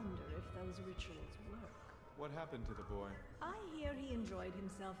you wonder if those rituals work. What happened to the boy? I hear he enjoyed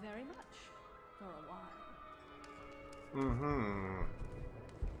himself very much. For a while. Mm-hmm.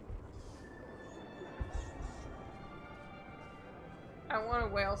 I want a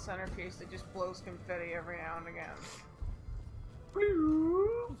whale centerpiece that just blows confetti every now and again.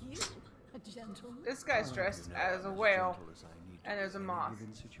 You, a gentleman? This guy's dressed as a whale, and there's a moth.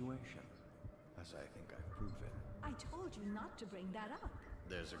 Situation, as I think I've proven. I told you not to bring that up.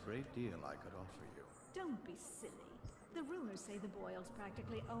 There's a great deal I could offer you. Don't be silly. The rumors say the Boyles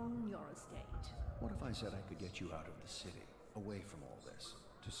practically own your estate. What if I said I could get you out of the city, away from all this,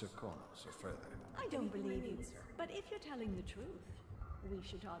 to Sokolov or further? I don't believe you, but if you're telling the truth, we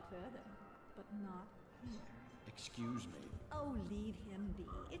should talk further, but not here. Excuse me. Oh, leave him be.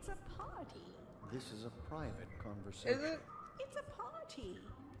 It's a party. This is a private conversation. Is it? It's a party.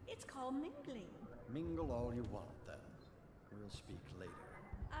 It's called mingling. Mingle all you want, then. We'll speak later.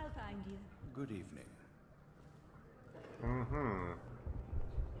 I'll find you. Good evening. Mm-hmm.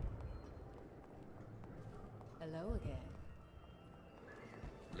 Hello again.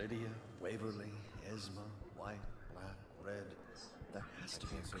 Lydia, Waverly, Esma, white, black, red. There has to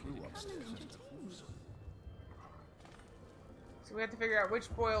be a clue upstairs in the rooms. So we have to figure out which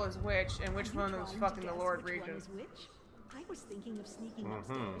Boyle is which, and which one is fucking the Lord Regent. I was thinking of sneaking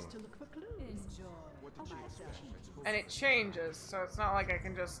upstairs to look for clues. Enjoy. And it changes, so it's not like I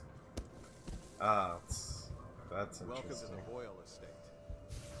can just... that's interesting. Welcome to the Boyle estate.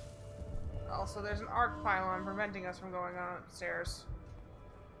 Also, there's an arc pylon preventing us from going on upstairs.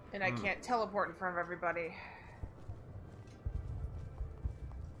 And I can't teleport in front of everybody.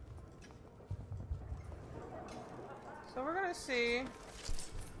 So we're gonna see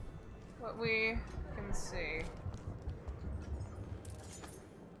what we can see.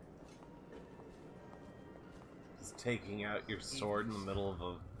 Just taking out your sword in the middle of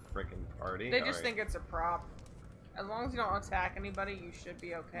a freaking party. They just think it's a prop. As long as you don't attack anybody, you should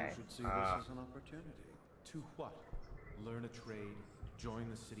be okay. You should see this as an opportunity. To what? Learn a trade, join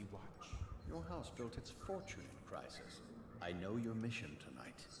the city watch. Your house built its fortune in crisis. I know your mission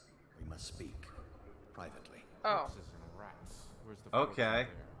tonight. We must speak privately. Oh. Rats. Where's the okay.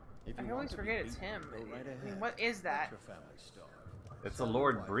 I always forget it's him. Right I mean, what is that? It's a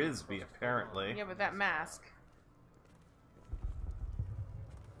Lord Brisby, apparently. Yeah, but that mask.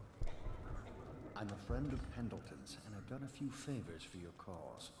 I'm a friend of Pendleton's, and I've done a few favors for your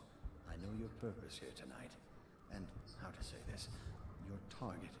cause. I know your purpose here tonight, and how to say this, your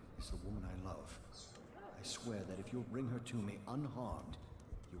target is the woman I love. I swear that if you'll bring her to me unharmed,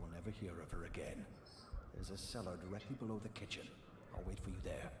 you will never hear of her again. There's a cellar directly below the kitchen. I'll wait for you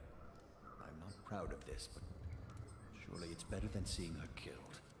there. I'm not proud of this, but surely it's better than seeing her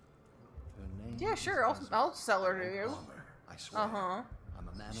killed. Her name Yeah, sure, I'll sell her to you. Armor, I swear. Uh-huh. I'm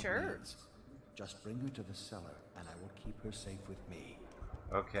a man of means. Just bring her to the cellar, and I will keep her safe with me.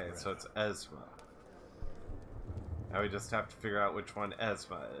 Okay, so it's Esma. Now we just have to figure out which one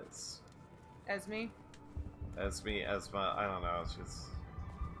Esma is. Esme? Esma, I don't know, she's...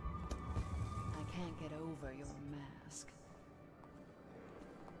 I can't get over your mask.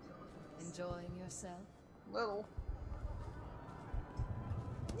 Enjoying yourself? Little.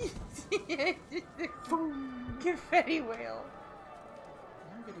 Confetti whale.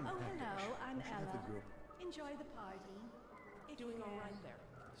 Oh, hello, I'm Ella. Enjoy the party. Doing all right there.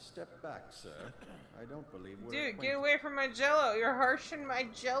 Step back, sir. I don't believe we're Dude, acquainted. get away from my jello. You're harshing my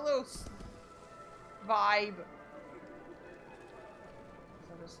jello vibe.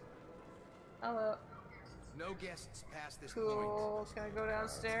 So just... Hello. No guests past this Cool. point. Can I go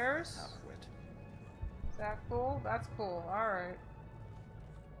downstairs? Is that cool? That's cool. Alright.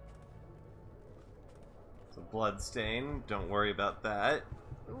 It's a blood stain. Don't worry about that.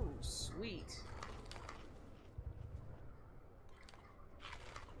 Ooh, sweet.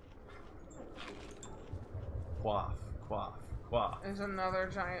 Quaff, quaff, quaff. There's another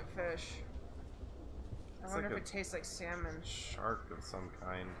giant fish. I It's wonder like if it tastes like salmon. Shark of some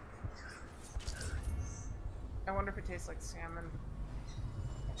kind. I wonder if it tastes like salmon.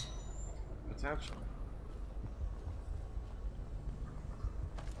 Potentially.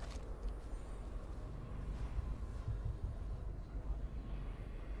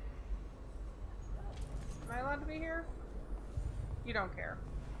 Am I allowed to be here? You don't care.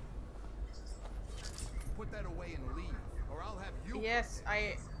 Put that away and leave, or I'll have you. Yes,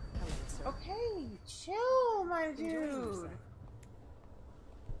 I... Okay, chill, my dude.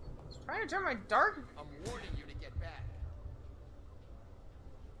 Just trying to turn my dark... I'm warning you to get back.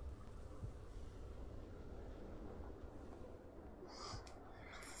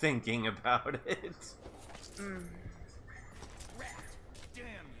 Thinking about it. Rat! Damn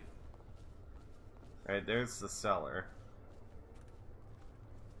you! Right, there's the cellar.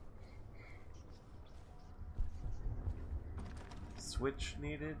 Switch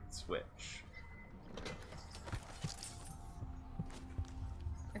needed? Switch.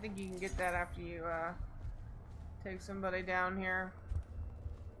 I think you can get that after you, take somebody down here.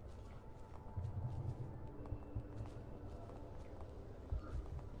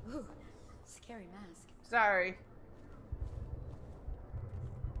 scary mask. Sorry.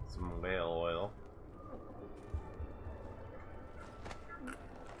 Some whale oil.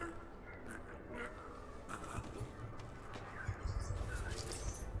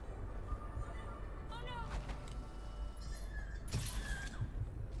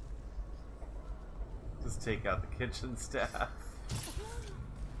 Just take out the kitchen staff.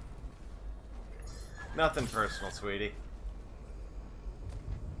 Nothing personal, sweetie.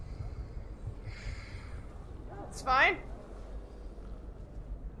 It's fine.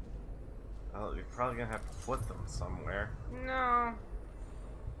 Well, you're probably gonna have to put them somewhere. No.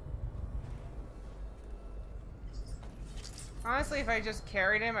 Honestly, if I just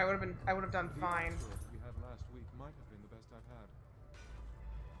carried him, I would have done fine. We had last week might have been the best I've had.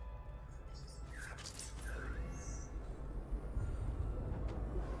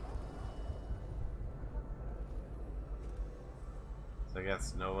 So I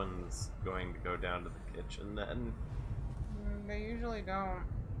guess no one's going to go down to the kitchen then. They usually don't.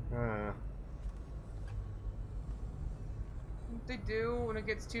 If they do, when it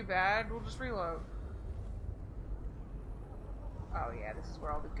gets too bad, we'll just reload. Oh yeah, this is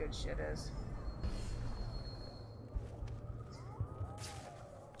where all the good shit is.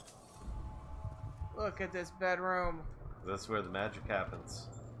 Look at this bedroom. That's where the magic happens.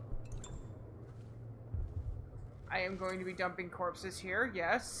 I am going to be dumping corpses here,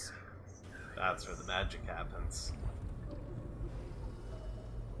 yes. That's where the magic happens.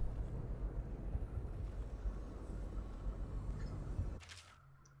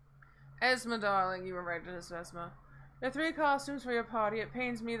 Esma, darling, you were right to this, Esma. There are 3 costumes for your party. It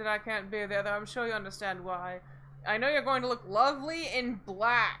pains me that I can't be there, though I'm sure you understand why. I know you're going to look lovely in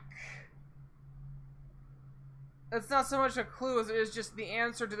black. It's not so much a clue as it is just the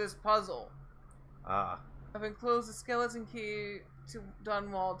answer to this puzzle. Ah. I've enclosed the skeleton key to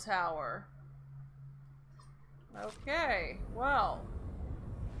Dunwall Tower. Okay, well.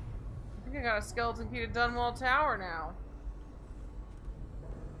 I think I got a skeleton key to Dunwall Tower now.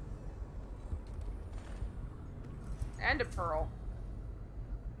 And a pearl.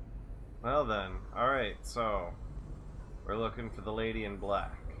 Well then, alright, so we're looking for the lady in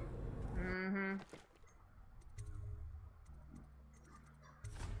black. Mm-hmm.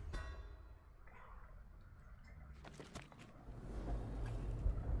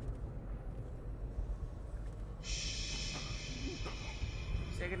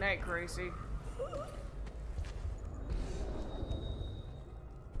 Say goodnight, Gracie.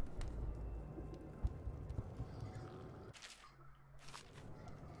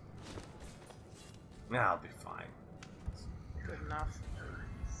 I'll be fine. Good enough.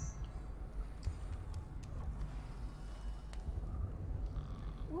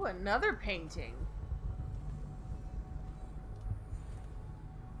 Ooh, another painting.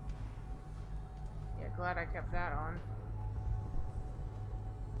 Yeah, glad I kept that on.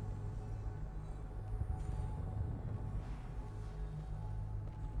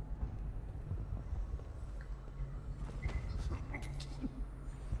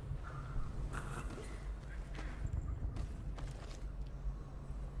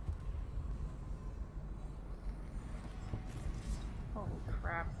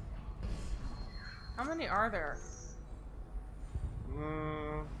 How many are there?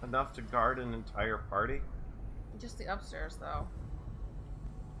 Enough to guard an entire party? Just the upstairs, though.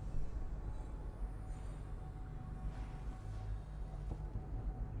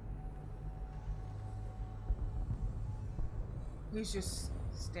 He's just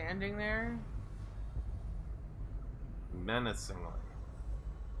standing there? Menacingly.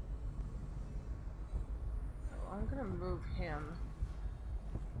 Well, I'm gonna move him.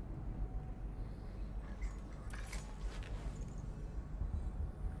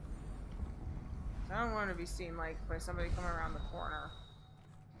 I don't want to be seen, like, by somebody coming around the corner.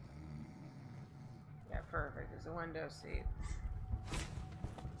 Yeah, perfect. There's a window seat.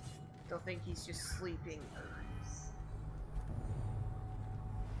 They'll think he's just sleeping.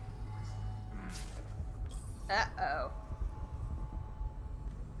 Uh-oh.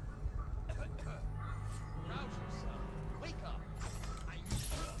 Rouse yourself. Wake up.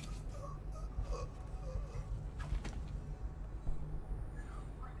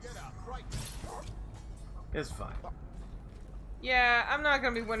 Get up right now. It's fine. Yeah, I'm not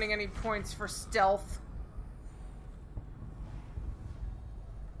gonna be winning any points for stealth.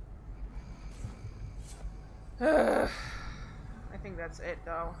 I think that's it,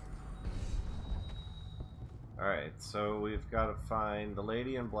 though. Alright, so we've got to find the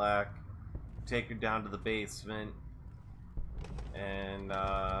lady in black, take her down to the basement, and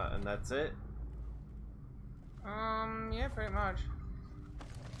that's it? Yeah, pretty much.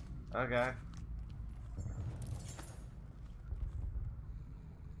 Okay.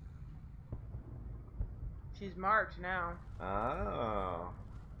 She's marked now. Oh.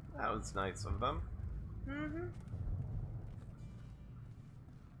 That was nice of them. Mm-hmm.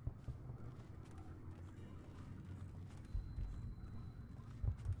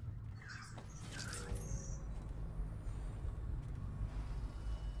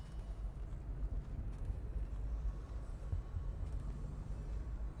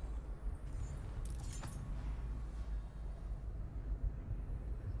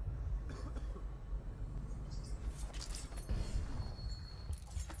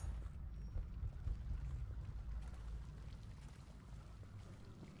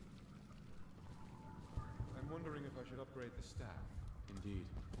 I'm wondering if I should upgrade the staff. Indeed.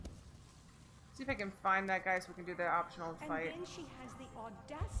 See if I can find that guy so we can do the optional fight. And then she has the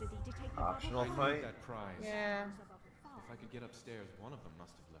audacity to take the Optional bottle fight? That prize. Yeah. If I could get upstairs, one of them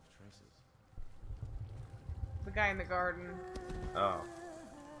must have left traces. The guy in the garden. Oh.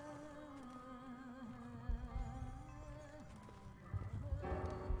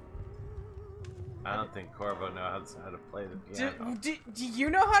 I don't think Corvo knows how to play the piano. Do you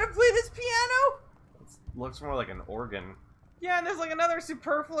know how to play this piano? It looks more like an organ. Yeah, and there's like another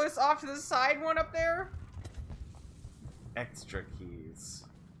superfluous off to the side one up there. Extra keys.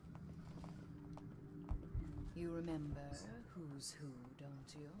 You remember who's who,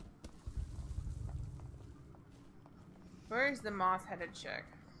 don't you? Where is the moth-headed chick?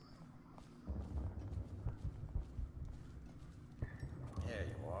 There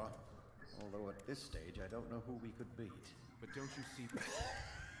you are. Although at this stage, I don't know who we could beat. But don't you see...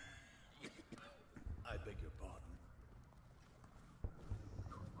 I beg your pardon.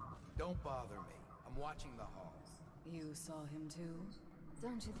 Don't bother me. I'm watching the hall. You saw him too?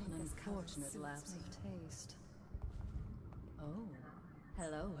 Don't you think this unfortunate lapse of taste? Oh,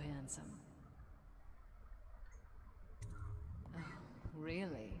 hello, handsome. Oh,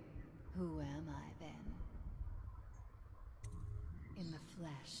 really? Who am I then? In the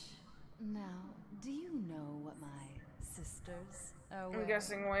flesh. Now, do you know what my sisters are wearing? I'm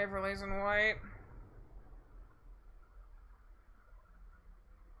guessing Waverly's in white.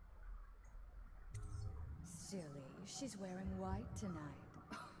 Silly, she's wearing white tonight.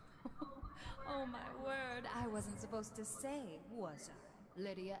 Oh my word, I wasn't supposed to say, was I?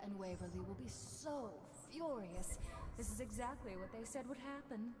 Lydia and Waverly will be so furious. This is exactly what they said would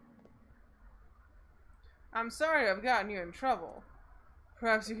happen. I'm sorry I've gotten you in trouble.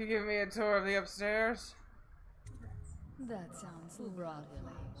 Perhaps you could give me a tour of the upstairs? That sounds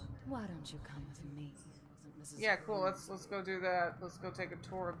lovely. Why don't you come with me? Yeah, cool. Let's go do that. Let's go take a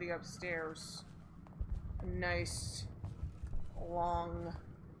tour of the upstairs. A nice, long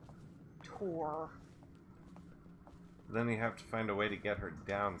tour. Then you have to find a way to get her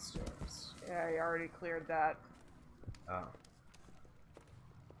downstairs. Yeah, I already cleared that. Oh.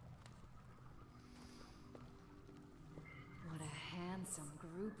 What a handsome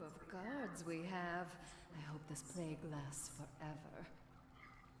group of guards we have. I hope this plague lasts forever.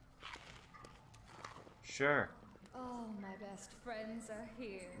 Sure. Oh, my best friends are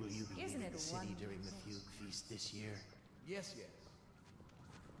here. Will you be Isn't leaving it the city wonderful? during the Fugue Feast this year? Yes, yes.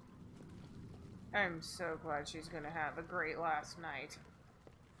 I'm so glad she's gonna have a great last night.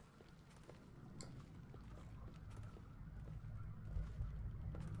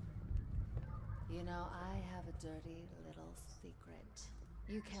 You know, I have a dirty little secret.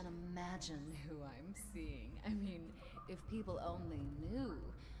 You can't imagine who I'm seeing. I mean, if people only knew.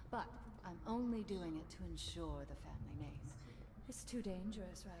 But I'm only doing it to ensure the family name. It's too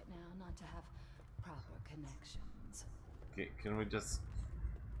dangerous right now not to have proper connections. Can we just...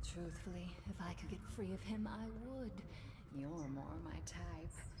 Truthfully, if I could get free of him, I would. You're more my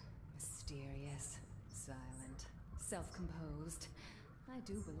type. Mysterious, silent, self-composed. I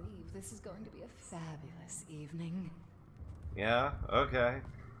do believe this is going to be a fabulous evening. Yeah, okay.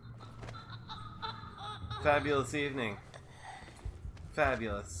 Fabulous evening.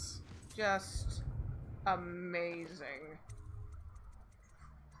 Fabulous. Just amazing.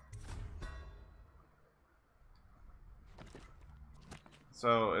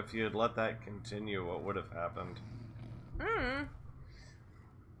 So, if you had let that continue, what would have happened?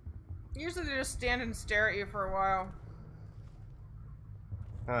 Usually they just stand and stare at you for a while.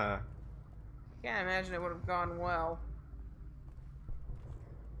 Huh. Can't imagine it would have gone well.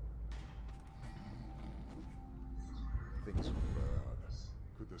 Things are bad.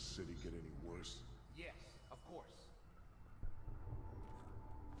 Could the city get any worse? Yes, of course.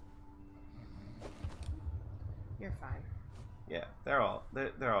 You're fine. Yeah, they're all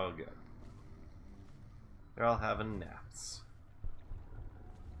good. They're all having naps.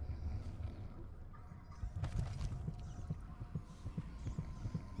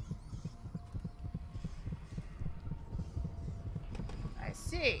 I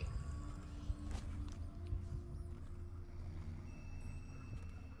see.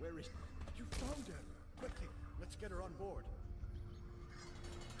 Where is... You found her! Quickly, let's get her on board.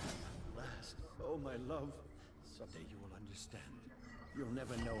 At last. Oh, my love. Someday you will understand. You'll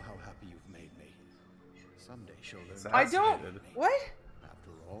never know how happy you've made me. Someday she'll learn... I don't... What?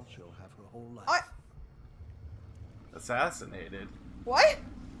 After all, she'll have her whole life. Assassinated. What?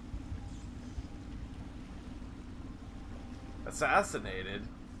 Assassinated?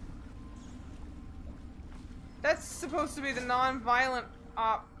 That's supposed to be the non-violent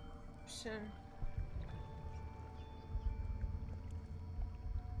option.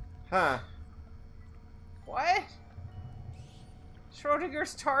 Huh. What?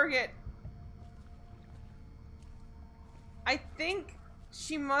 Schrodinger's target. I think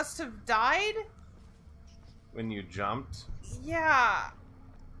she must have died? When you jumped? Yeah.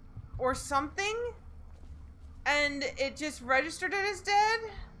 Or something? And it just registered it as dead?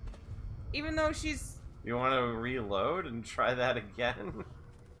 Even though she's... You want to reload and try that again?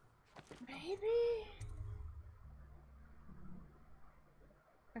 Maybe?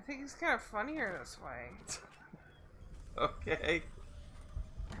 I think it's kind of funnier this way. Okay.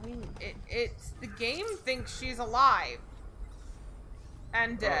 I mean, it's... The game thinks she's alive.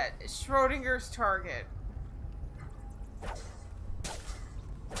 And dead. Schrodinger's target.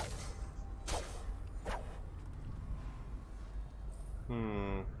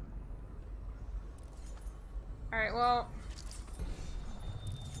 Alright, well...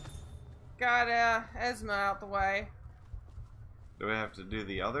 Got Esma out the way. Do we have to do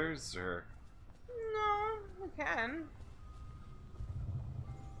the others, or...? No, we can.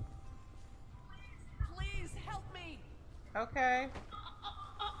 Please help me! Okay.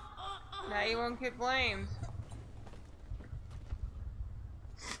 Now you won't get blamed.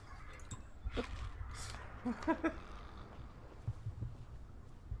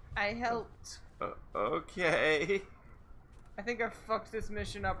 I helped. Okay. I think I fucked this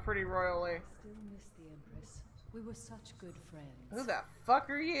mission up pretty royally. Still miss the Empress. We were such good friends. Who the fuck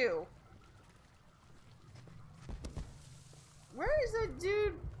are you? Where is that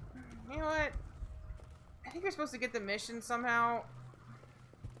dude? You know what? I think you're supposed to get the mission somehow.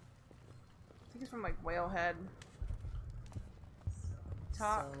 I think it's from like Whalehead.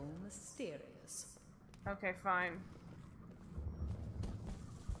 Talk. So mysterious. Okay, fine.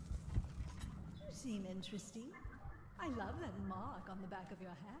 You seem interesting. I love that mark on the back of your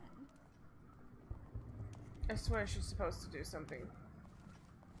hand. I swear she's supposed to do something.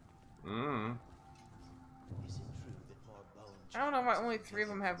 I don't know why only 3 of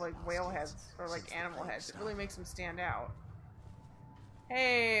them have like whale heads or like animal heads. It really makes them stand out.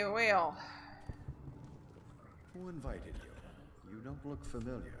 Hey, whale. Who invited you? You don't look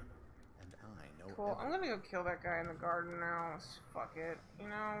familiar. And I know... Cool. I'm gonna go kill that guy in the garden now. Fuck it. You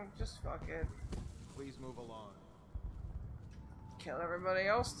know, just fuck it. Please move along. Kill everybody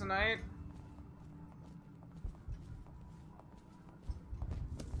else tonight.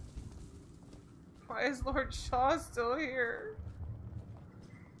 Why is Lord Shaw still here?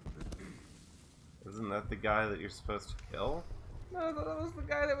 Isn't that the guy that you're supposed to kill? No, that was the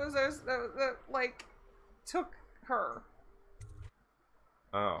guy that was that like took her.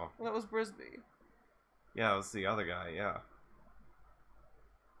 Oh. Well, that was Brisby. Yeah, it was the other guy, yeah.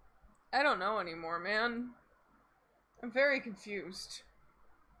 I don't know anymore, man. I'm very confused.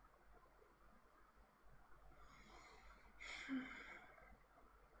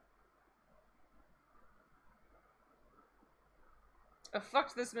 I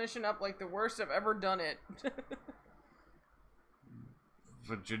fucked this mission up like the worst I've ever done it.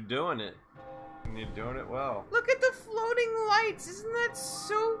 But you're doing it. And you're doing it well. Look at the floating lights! Isn't that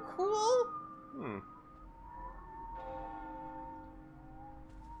so cool?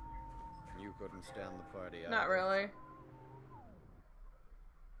 You couldn't stand the party out. Not really.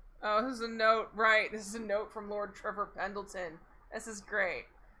 Oh, this is a note. Right, this is a note from Lord Trevor Pendleton. This is great.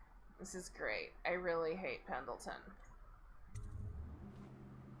 This is great. I really hate Pendleton.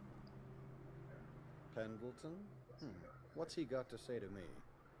 Pendleton? What's he got to say to me?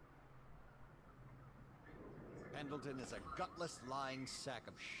 Pendleton is a gutless, lying sack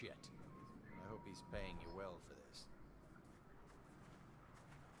of shit. I hope he's paying you well for this.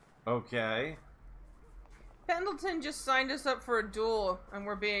 Okay. Pendleton just signed us up for a duel, and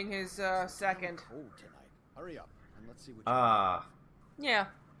we're being his second. Cold tonight. Hurry up, and let's see what Yeah.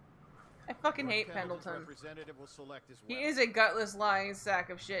 I fucking hate Pendleton. Representative will select his He is a gutless, lying sack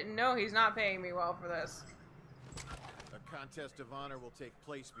of shit, and no, he's not paying me well for this. A contest of honor will take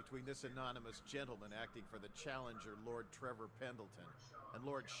place between this anonymous gentleman acting for the challenger, Lord Trevor Pendleton, and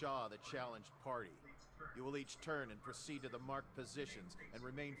Lord Shaw, the challenged party. You will each turn and proceed to the marked positions and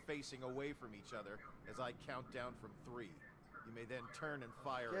remain facing away from each other as I count down from 3. You may then turn and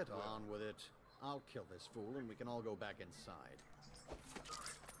fire. Get at will. on with it. I'll kill this fool and we can all go back inside.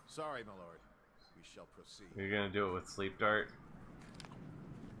 Sorry, my lord. We shall proceed. You're gonna do it with sleep dart?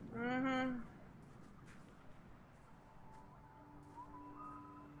 Mm-hmm.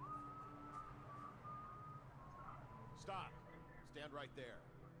 Stop. Stand right there.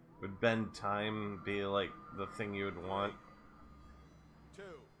 Would bend time be like the thing you would want? 2,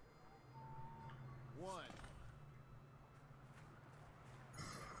 1.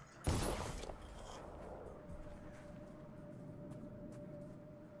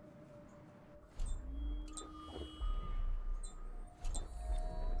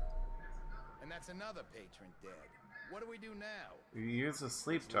 And that's another patron dead. What do we do now? You use a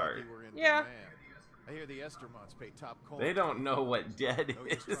sleep dart. Yeah. I hear the Estermonts pay top coin. They don't know what dead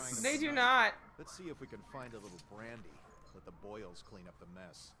is. They do not. Let's see if we can find a little brandy. Let the boils clean up the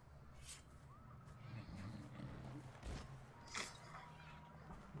mess.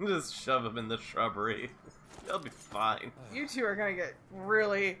 Just shove them in the shrubbery. They'll be fine. You two are gonna get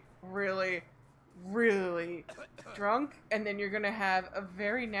really, really, really drunk, and then you're gonna have a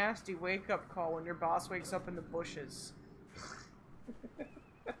very nasty wake-up call when your boss wakes up in the bushes.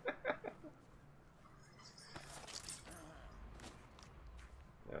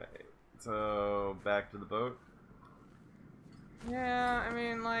 Alright, so back to the boat. Yeah, I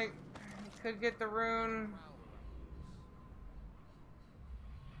mean, like, you could get the rune.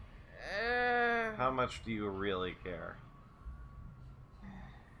 How much do you really care?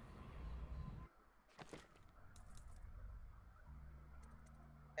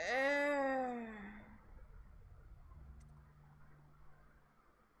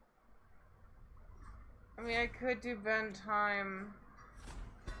 I mean, I could do bend time.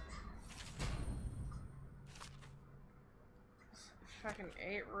 Fucking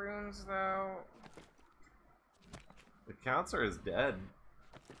 8 runes, though. The counselor is dead.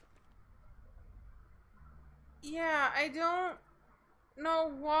 Yeah, I don't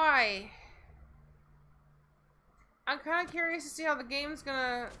know why. I'm kind of curious to see how the game's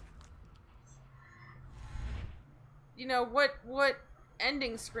gonna... You know, what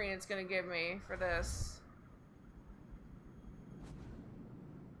ending screen it's gonna give me for this.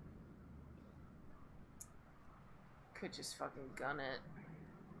 Could just fucking gun it.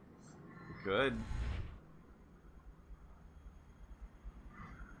 Good.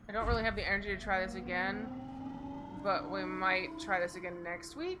 I don't really have the energy to try this again, but we might try this again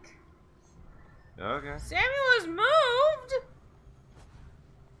next week. Okay. Samuel has moved!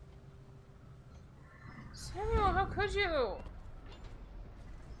 Samuel, how could you?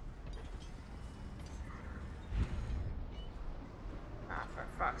 Ah, for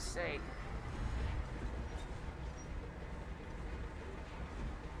fuck's sake.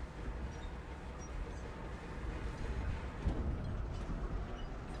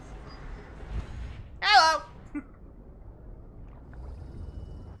 Hello!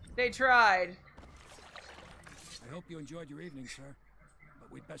 They tried. I hope you enjoyed your evening, sir.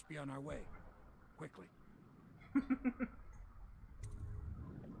 But we'd best be on our way. Quickly.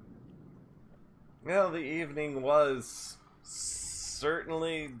 Well, the evening was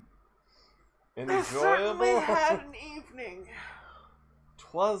certainly enjoyable. Certainly had an evening.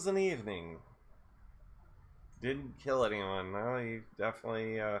 'Twas an evening. Didn't kill anyone. No, you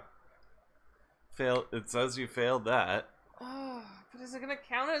definitely failed. It says you failed that. Oh, but is it gonna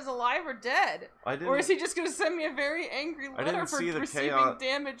count as alive or dead? I didn't, or is he just gonna send me a very angry letter for receiving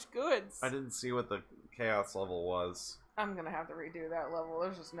damaged goods? I didn't see what the chaos level was. I'm gonna have to redo that level.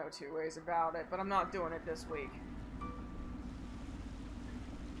 There's just no two ways about it, but I'm not doing it this week.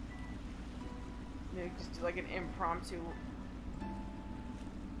 Yeah, just do like an impromptu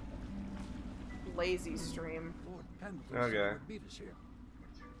lazy stream. Lord Pendleton Okay. would beat us here.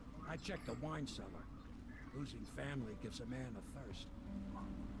 I checked the wine cellar. Losing family gives a man a thirst.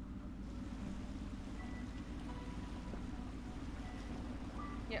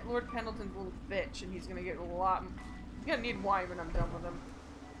 Yeah, Lord Pendleton's a little bitch, and he's gonna get a lot. He's gonna need wine when I'm done with him.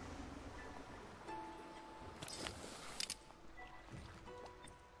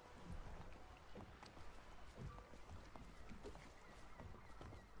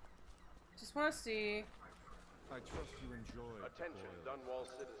 Just want to see. I trust you enjoy. Attention, Dunwall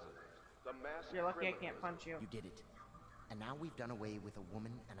citizens. The mass. You're lucky I can't punch you. You did it. And now we've done away with a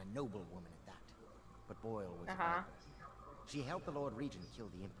woman, and a noble woman at that. But Boyle was a viper. She helped the Lord Regent kill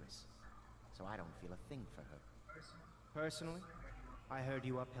the Empress. So I don't feel a thing for her. Personally, I heard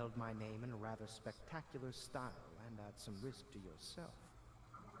you upheld my name in a rather spectacular style and at some risk to yourself.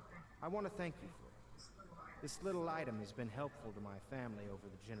 I want to thank you for it. This little item has been helpful to my family over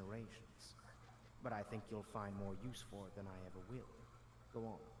the generations, but I think you'll find more use for it than I ever will. Go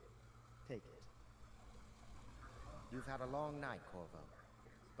on. Take it. You've had a long night, Corvo,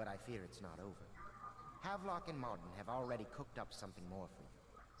 but I fear it's not over. Havelock and Martin have already cooked up something more for you.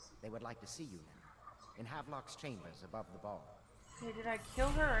 They would like to see you now, in Havelock's chambers above the ball. Hey, did I kill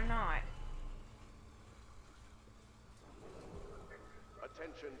her or not?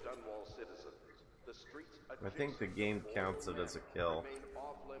 Attention, Dunwall citizens. The streets I think the game counts it as a kill. remain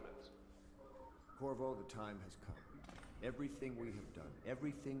off limits. Corvo, the time has come. Everything we have done,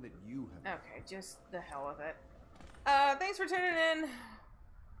 everything that you have done. Okay, just the hell with it. Thanks for tuning in.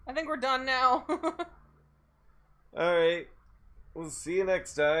 I think we're done now. Alright. We'll see you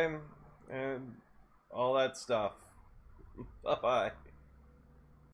next time. And all that stuff. Bye-bye.